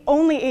as the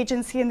only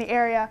agency in the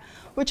area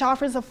which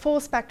offers a full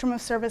spectrum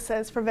of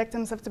services for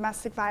victims of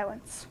domestic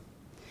violence.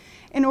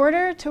 In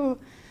order to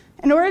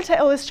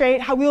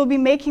illustrate how we will be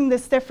making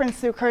this difference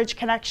through Courage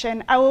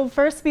Connection, I will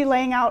first be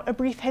laying out a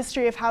brief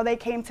history of how they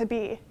came to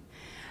be.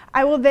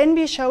 I will then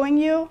be showing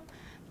you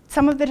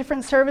some of the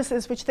different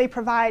services which they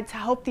provide to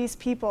help these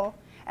people.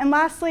 And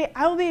lastly,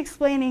 I will be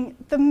explaining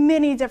the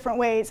many different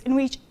ways in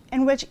which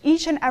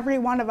each and every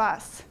one of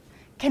us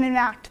can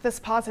enact this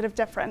positive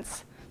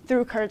difference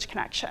through Courage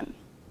Connection.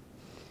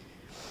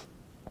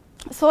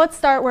 So let's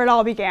start where it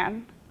all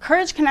began.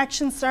 Courage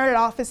Connection started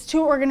off as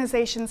 2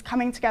 organizations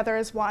coming together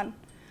as one.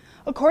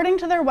 According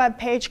to their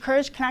webpage,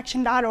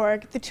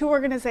 courageconnection.org, the two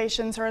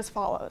organizations are as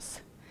follows.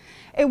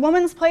 A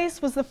Woman's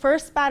Place was the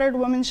first battered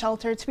women's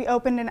shelter to be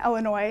opened in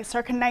Illinois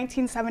circa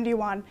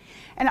 1971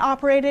 and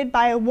operated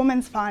by a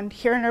women's fund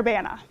here in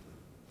Urbana.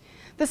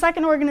 The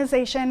second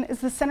organization is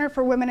the Center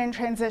for Women in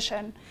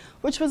Transition,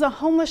 which was a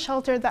homeless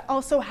shelter that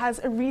also has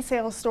a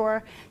resale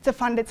store to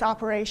fund its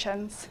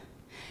operations.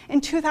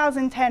 In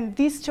 2010,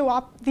 these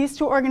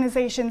two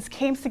organizations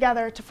came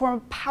together to form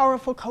a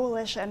powerful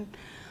coalition,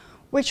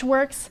 which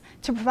works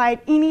to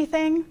provide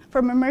anything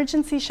from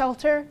emergency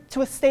shelter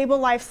to a stable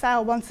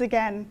lifestyle once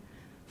again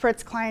for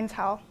its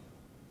clientele.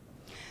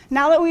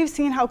 Now that we've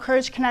seen how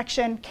Courage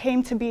Connection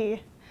came to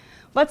be,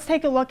 let's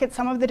take a look at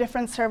some of the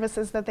different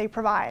services that they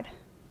provide.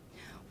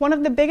 One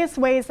of the biggest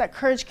ways that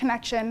Courage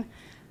Connection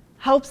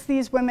helps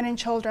these women and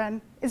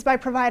children is by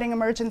providing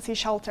emergency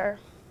shelter.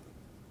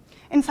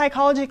 In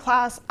psychology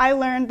class, I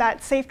learned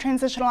that safe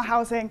transitional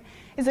housing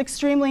is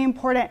extremely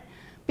important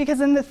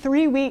because in the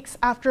 3 weeks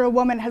after a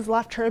woman has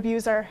left her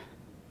abuser,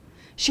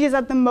 she is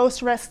at the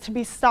most risk to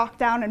be stalked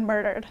down and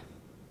murdered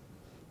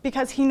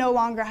because he no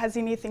longer has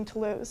anything to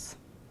lose.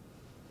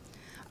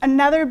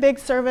 Another big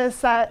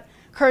service that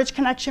Courage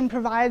Connection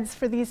provides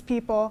for these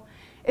people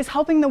is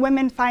helping the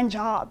women find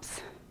jobs.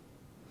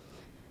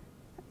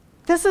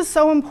 This is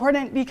so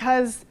important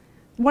because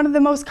one of the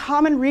most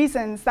common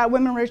reasons that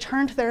women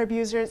return to their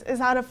abusers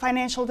is out of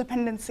financial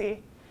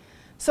dependency.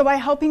 So by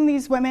helping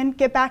these women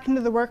get back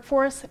into the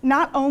workforce,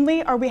 not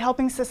only are we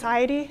helping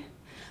society,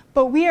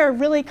 but we are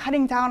really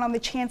cutting down on the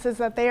chances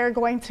that they are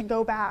going to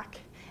go back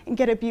and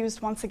get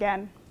abused once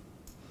again.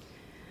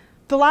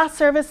 The last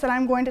service that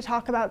I'm going to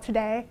talk about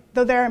today,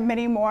 though there are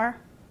many more,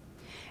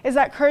 is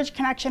that Courage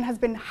Connection has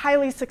been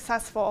highly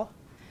successful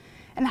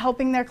in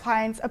helping their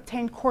clients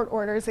obtain court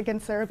orders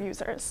against their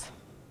abusers.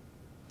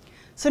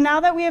 So now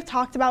that we have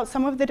talked about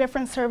some of the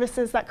different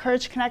services that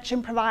Courage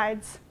Connection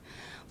provides,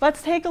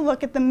 let's take a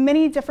look at the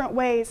many different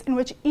ways in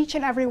which each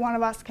and every one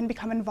of us can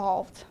become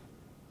involved.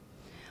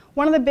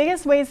 One of the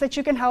biggest ways that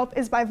you can help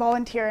is by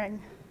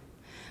volunteering.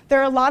 There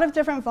are a lot of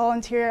different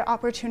volunteer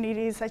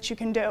opportunities that you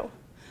can do.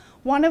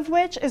 One of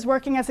which is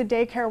working as a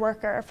daycare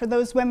worker for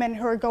those women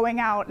who are going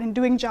out and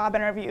doing job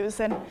interviews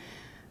and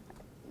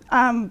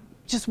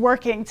just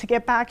working to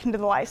get back into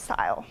the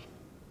lifestyle.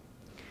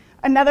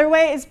 Another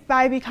way is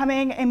by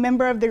becoming a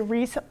member of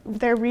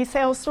their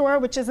resale store,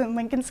 which is in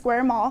Lincoln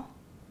Square Mall.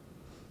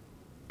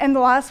 And the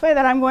last way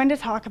that I'm going to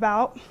talk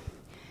about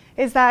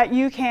is that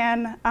you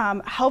can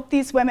help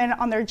these women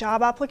on their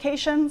job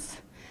applications,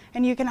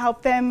 and you can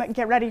help them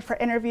get ready for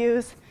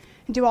interviews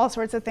and do all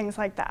sorts of things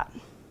like that.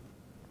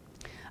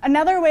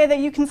 Another way that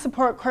you can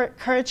support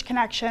Courage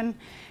Connection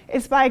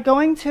is by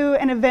going to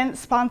an event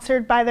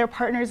sponsored by their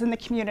partners in the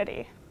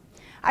community.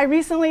 I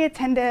recently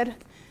attended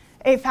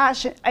a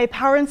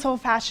Power and Soul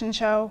fashion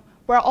show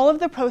where all of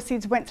the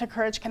proceeds went to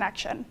Courage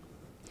Connection.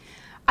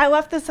 I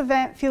left this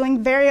event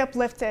feeling very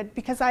uplifted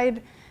because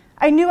I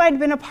knew I'd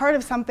been a part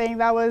of something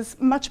that was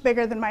much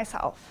bigger than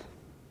myself.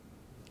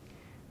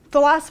 The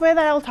last way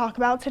that I'll talk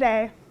about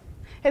today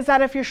is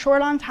that if you're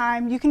short on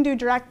time, you can do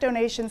direct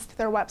donations to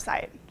their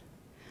website,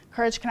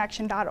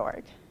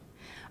 courageconnection.org.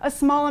 A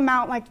small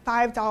amount like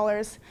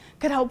 $5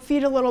 could help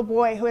feed a little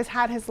boy who has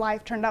had his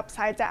life turned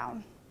upside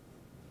down.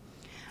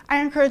 I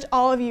encourage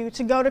all of you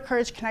to go to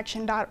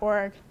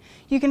courageconnection.org.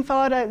 You can fill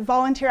out a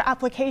volunteer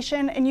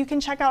application and you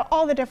can check out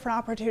all the different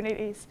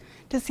opportunities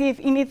to see if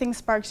anything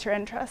sparks your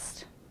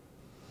interest.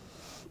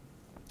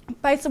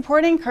 By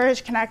supporting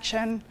Courage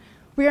Connection,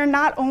 we are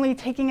not only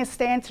taking a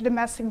stand to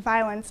domestic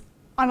violence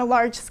on a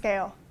large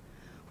scale,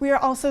 we are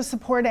also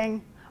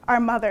supporting our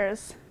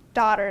mothers,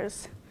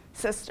 daughters,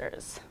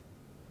 sisters.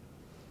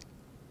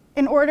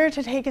 In order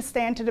to take a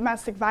stand to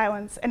domestic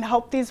violence and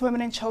help these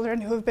women and children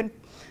who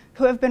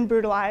have been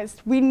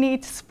brutalized, we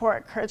need to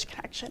support Courage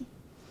Connection.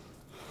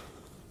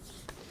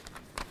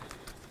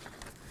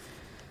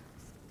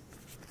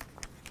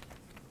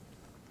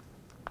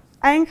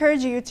 I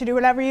encourage you to do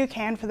whatever you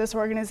can for this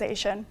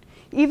organization,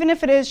 even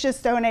if it is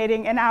just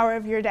donating an hour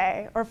of your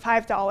day or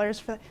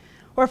 $5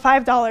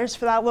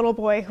 for that little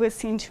boy who has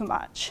seen too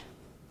much.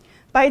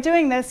 By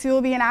doing this, you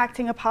will be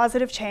enacting a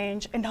positive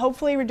change and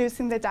hopefully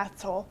reducing the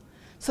death toll,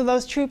 so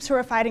those troops who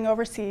are fighting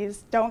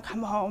overseas don't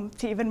come home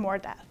to even more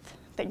death.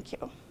 Thank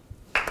you.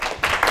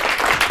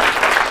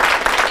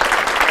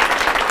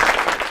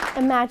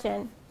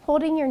 Imagine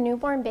holding your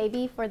newborn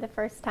baby for the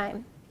first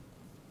time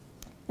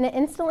and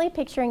instantly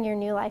picturing your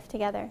new life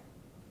together.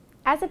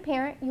 As a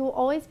parent, you will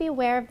always be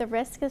aware of the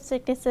risk of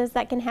sicknesses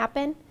that can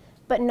happen,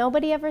 but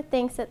nobody ever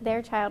thinks that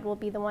their child will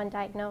be the one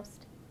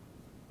diagnosed.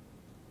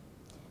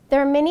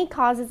 There are many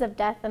causes of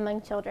death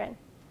among children,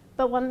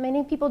 but what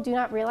many people do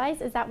not realize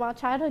is that while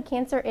childhood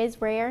cancer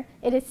is rare,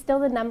 it is still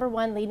the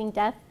 #1 leading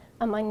death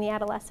among the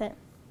adolescent.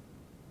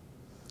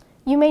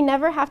 You may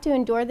never have to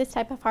endure this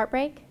type of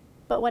heartbreak,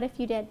 but what if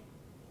you did?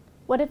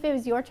 What if it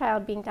was your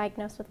child being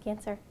diagnosed with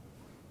cancer?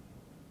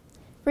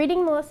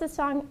 Reading Melissa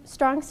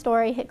Strong's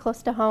story hit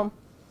close to home.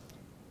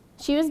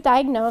 She was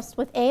diagnosed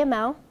with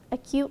AML,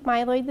 acute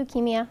myeloid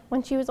leukemia,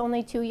 when she was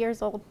only 2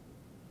 years old.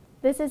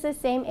 This is the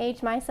same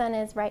age my son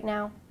is right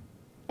now.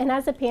 And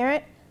as a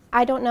parent,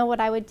 I don't know what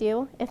I would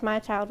do if my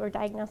child were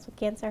diagnosed with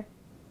cancer.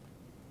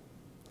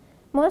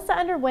 Melissa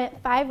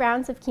underwent 5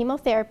 rounds of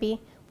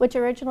chemotherapy, which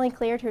originally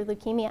cleared her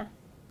leukemia.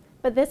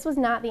 But this was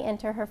not the end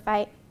to her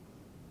fight.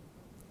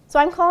 So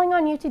I'm calling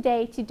on you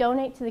today to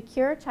donate to the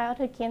Cure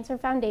Childhood Cancer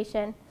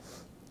Foundation,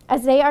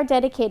 as they are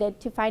dedicated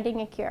to finding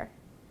a cure.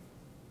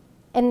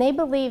 And they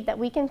believe that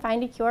we can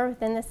find a cure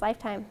within this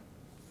lifetime.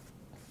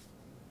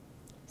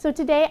 So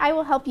today I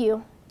will help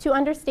you to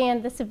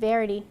understand the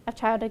severity of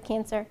childhood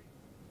cancer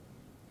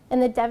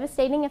and the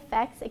devastating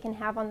effects it can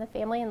have on the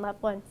family and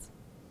loved ones.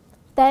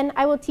 Then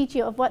I will teach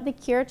you of what the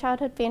Cure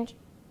Childhood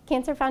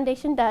Cancer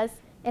Foundation does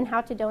and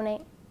how to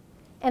donate.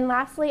 And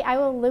lastly, I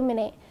will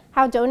illuminate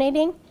how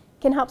donating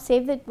can help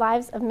save the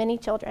lives of many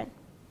children.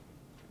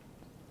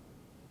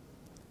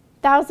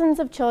 Thousands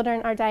of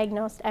children are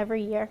diagnosed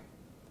every year,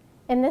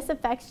 and this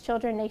affects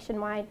children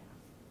nationwide.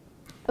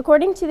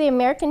 According to the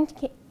American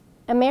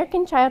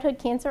Childhood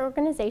Cancer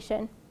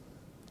Organization,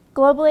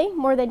 globally,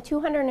 more than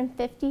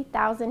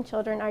 250,000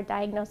 children are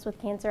diagnosed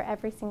with cancer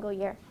every single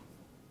year.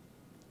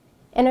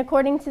 And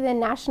according to the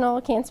National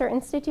Cancer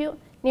Institute,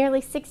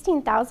 nearly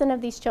 16,000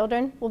 of these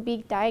children will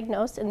be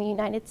diagnosed in the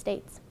United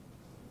States.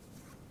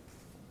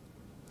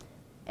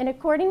 And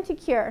according to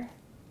Cure,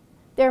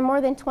 there are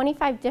more than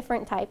 25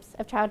 different types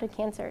of childhood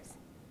cancers.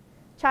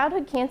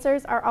 Childhood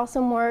cancers are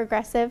also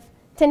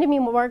tend to be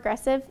more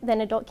aggressive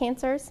than adult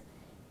cancers,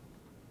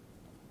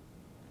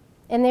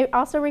 and they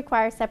also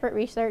require separate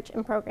research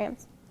and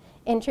programs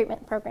and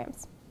treatment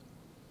programs.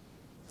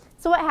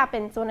 So what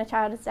happens when a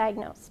child is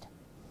diagnosed?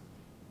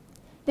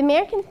 The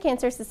American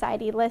Cancer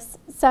Society lists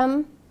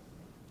a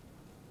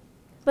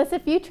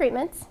few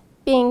treatments,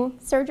 being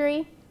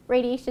surgery,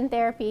 radiation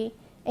therapy,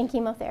 and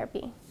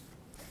chemotherapy.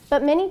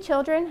 But many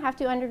children have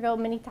to undergo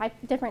many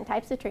different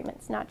types of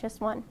treatments, not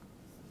just one.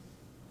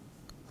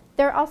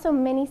 There are also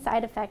many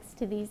side effects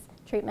to these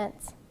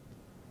treatments.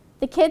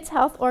 The Kids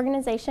Health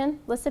Organization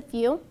lists a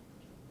few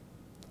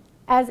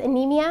as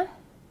anemia,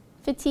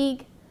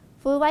 fatigue,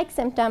 flu-like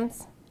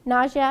symptoms,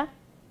 nausea,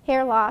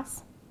 hair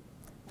loss,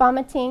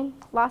 vomiting,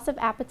 loss of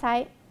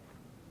appetite,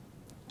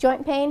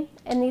 joint pain,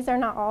 and these are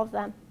not all of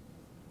them.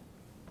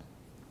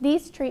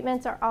 These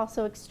treatments are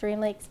also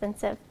extremely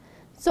expensive.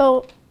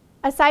 So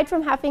aside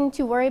from having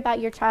to worry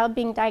about your child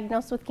being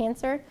diagnosed with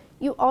cancer,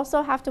 you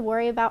also have to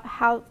worry about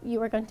how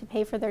you are going to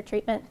pay for their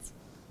treatments.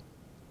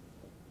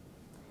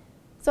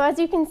 So as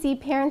you can see,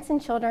 parents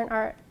and children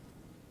are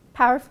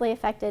powerfully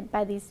affected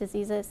by these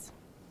diseases.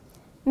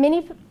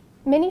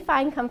 Many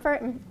find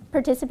comfort in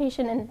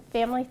participation in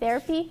family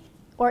therapy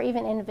or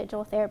even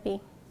individual therapy.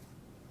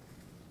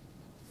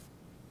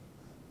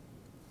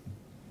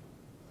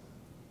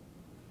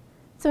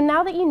 So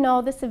now that you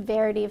know the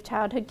severity of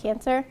childhood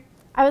cancer,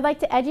 I would like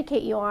to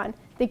educate you on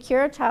the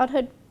Cure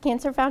Childhood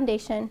Cancer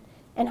Foundation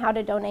and how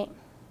to donate.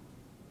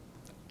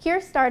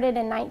 Cure started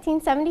in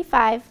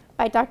 1975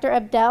 by Dr.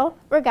 Abdel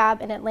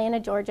Ragab in Atlanta,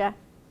 Georgia.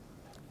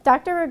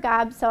 Dr.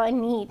 Ragab saw a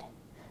need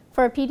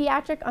for a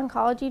pediatric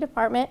oncology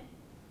department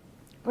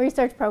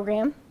research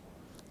program,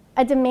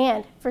 a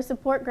demand for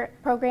support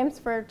programs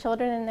for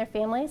children and their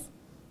families,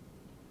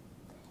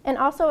 and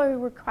also a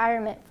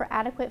requirement for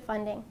adequate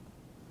funding.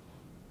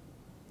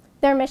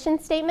 Their mission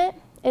statement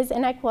is,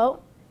 and I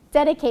quote,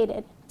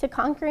 "dedicated to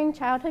conquering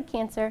childhood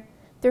cancer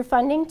through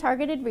funding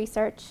targeted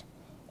research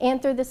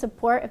and through the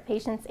support of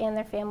patients and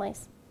their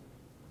families."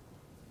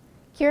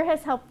 Cure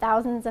has helped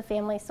thousands of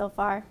families so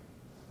far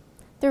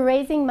through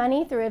raising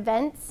money through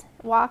events,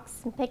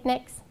 walks, and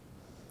picnics.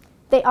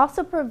 They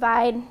also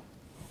provide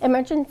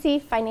emergency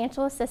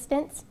financial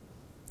assistance,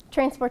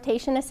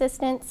 transportation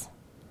assistance,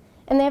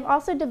 and they have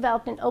also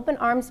developed an open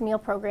arms meal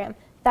program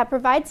that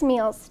provides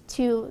meals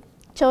to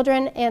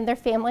children and their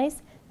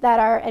families that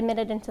are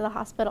admitted into the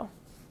hospital.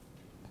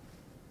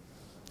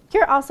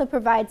 Cure also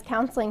provides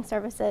counseling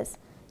services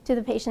to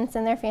the patients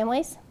and their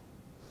families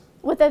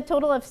with a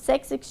total of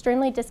 6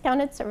 extremely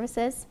discounted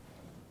services,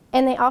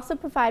 and they also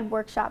provide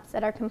workshops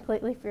that are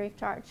completely free of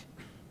charge.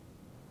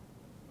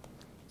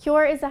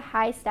 Cure is a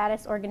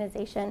high-status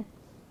organization.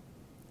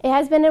 It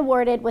has been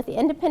awarded with the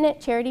Independent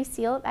Charity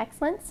Seal of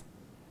Excellence,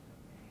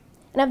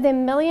 and of the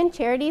 1 million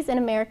charities in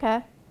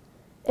America,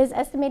 it is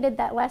estimated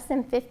that less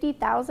than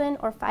 50,000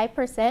 or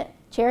 5%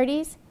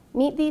 charities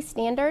meet these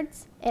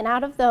standards, and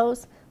out of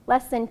those,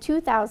 less than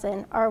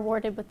 2,000 are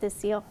awarded with this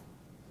seal.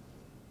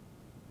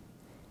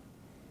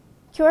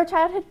 Cure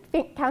Childhood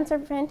Cancer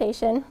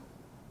Foundation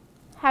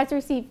has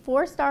received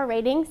 4-star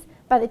ratings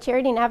by the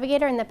Charity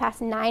Navigator in the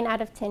past 9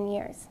 out of 10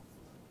 years.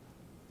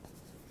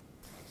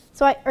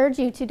 So I urge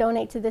you to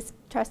donate to this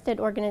trusted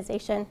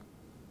organization.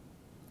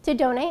 To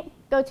donate,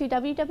 go to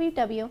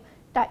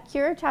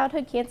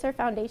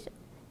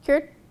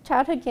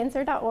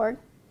www.curechildhoodcancer.org.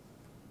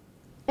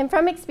 And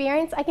from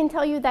experience, I can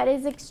tell you that it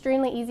is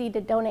extremely easy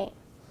to donate.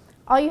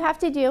 All you have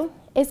to do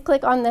is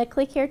click on the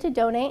Click Here to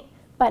Donate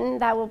button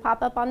that will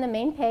pop up on the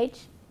main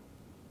page.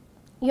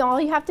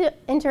 All you have to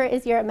enter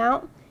is your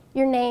amount,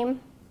 your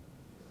name,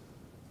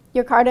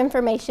 your card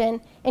information,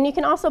 And you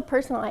can also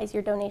personalize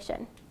your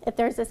donation if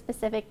there's a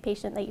specific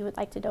patient that you would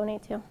like to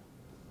donate to.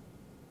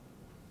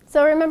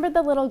 So remember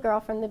the little girl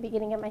from the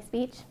beginning of my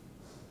speech?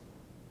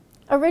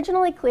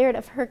 Originally cleared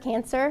of her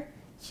cancer,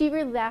 she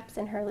relapsed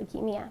in her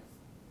leukemia.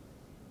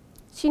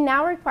 She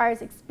now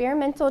requires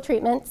experimental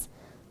treatments.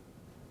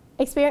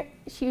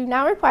 She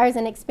now requires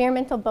an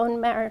experimental bone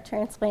marrow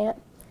transplant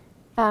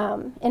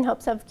in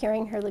hopes of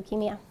curing her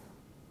leukemia.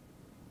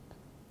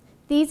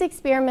 These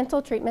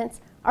experimental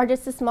treatments are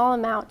just a small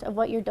amount of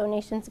what your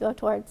donations go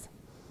towards.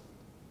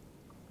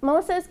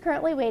 Melissa is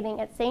currently waiting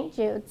at St.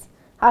 Jude's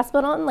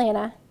Hospital in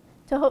Atlanta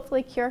to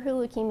hopefully cure her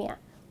leukemia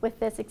with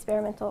this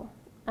experimental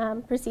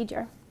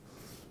procedure.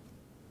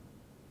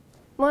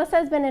 Melissa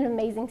has been an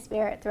amazing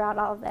spirit throughout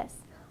all of this.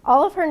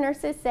 All of her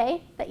nurses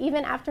say that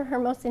even after her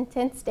most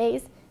intense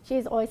days, she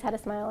has always had a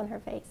smile on her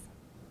face.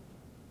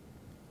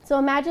 So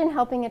imagine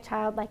helping a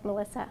child like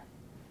Melissa.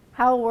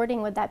 How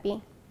rewarding would that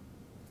be?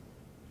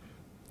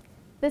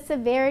 The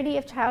severity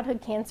of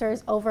childhood cancer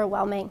is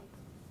overwhelming.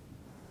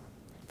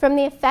 From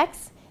the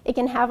effects it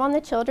can have on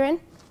the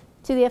children,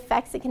 to the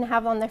effects it can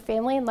have on their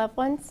family and loved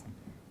ones,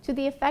 to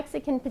the effects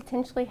it can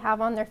potentially have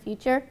on their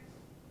future,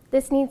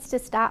 this needs to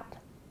stop.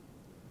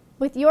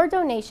 With your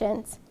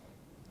donations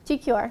to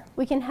CURE,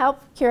 we can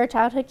help cure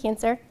childhood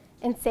cancer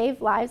and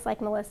save lives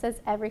like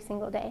Melissa's every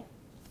single day.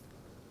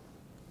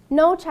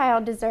 No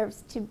child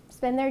deserves to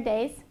spend their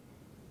days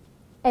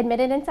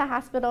admitted into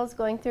hospitals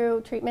going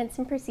through treatments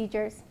and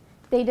procedures.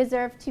 They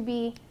deserve to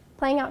be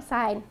playing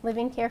outside,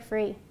 living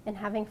carefree, and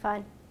having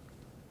fun.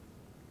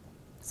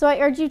 So I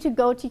urge you to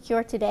go to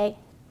CURE today.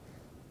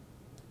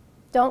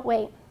 Don't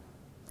wait.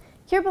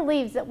 CURE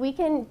believes that we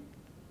can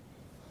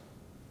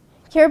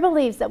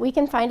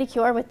find a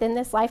cure within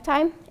this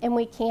lifetime, and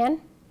we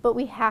can, but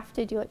we have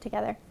to do it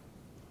together.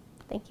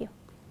 Thank you.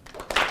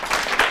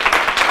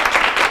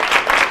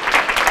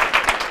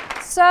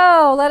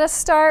 So let us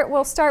start.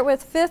 We'll start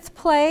with 5th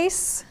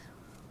place,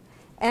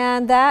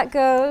 and that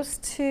goes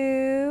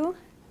to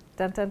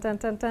dun, dun, dun,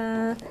 dun,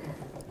 dun.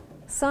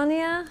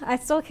 Sonia. I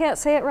still can't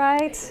say it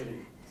right.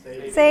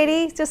 Sadie.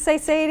 Sadie. Just say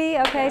Sadie.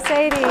 Okay,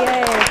 Sadie.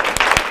 Yay.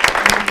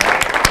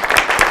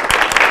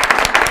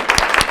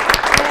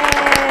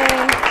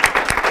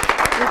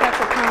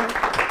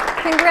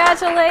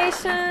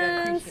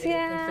 Congratulations.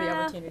 Yeah. Thanks for the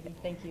opportunity.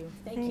 Thank you.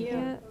 Thank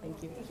you.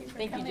 Thank you.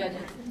 Thank you,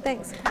 judges.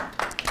 Thanks.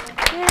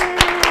 Yay.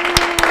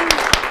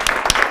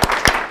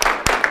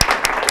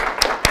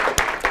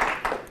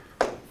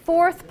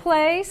 4th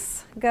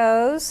place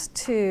goes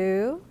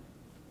to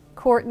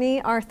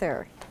Courtney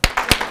Arthur.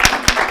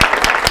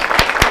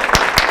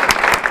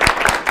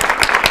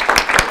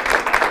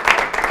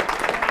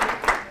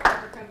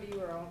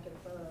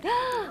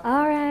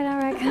 All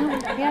right, come.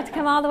 You have to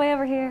come all the way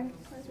over here.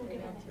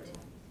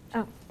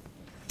 Oh,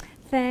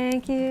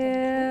 thank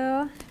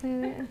you.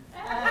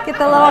 Get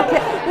the little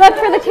look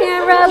for the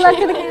camera. Look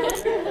for the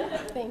camera.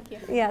 Thank you.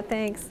 Yeah,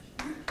 thanks.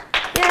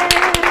 Yay!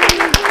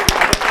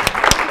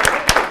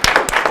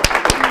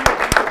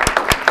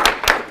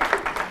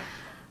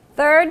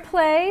 3rd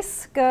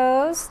place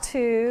goes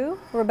to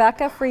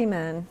Rebecca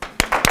Freeman.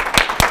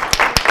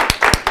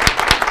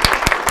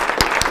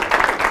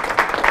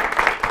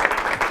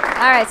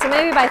 All right, so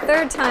maybe by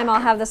 3rd time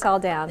I'll have this all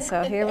down.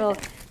 So here we'll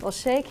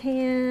shake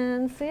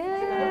hands.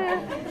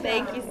 Yeah.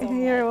 Thank you so much.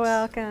 You're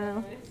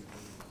welcome.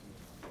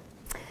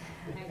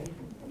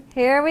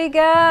 Here we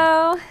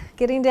go,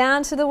 getting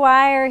down to the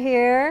wire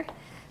here.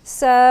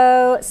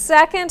 So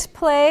 2nd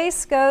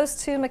place goes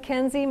to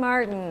Mackenzie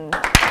Martin.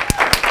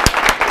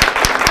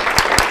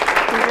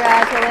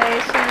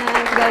 Congratulations.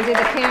 You gotta do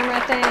the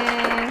camera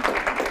thing.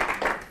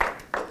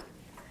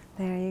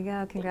 There you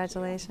go,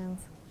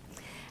 congratulations.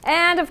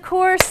 And of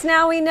course,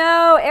 now we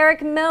know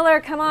Eric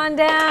Miller, come on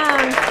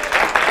down.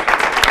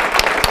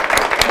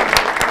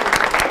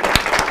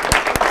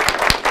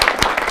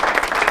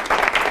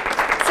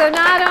 So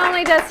not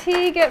only does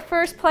he get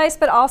 1st place,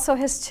 but also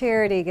his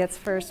charity gets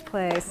 1st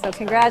place. So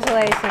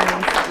congratulations.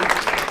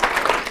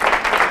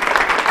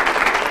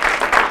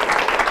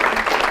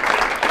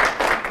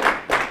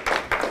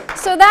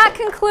 So that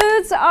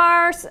concludes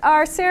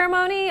our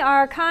ceremony,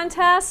 our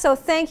contest. So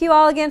thank you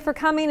all again for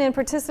coming and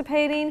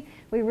participating.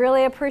 We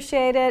really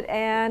appreciate it,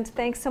 and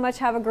thanks so much.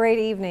 Have a great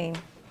evening.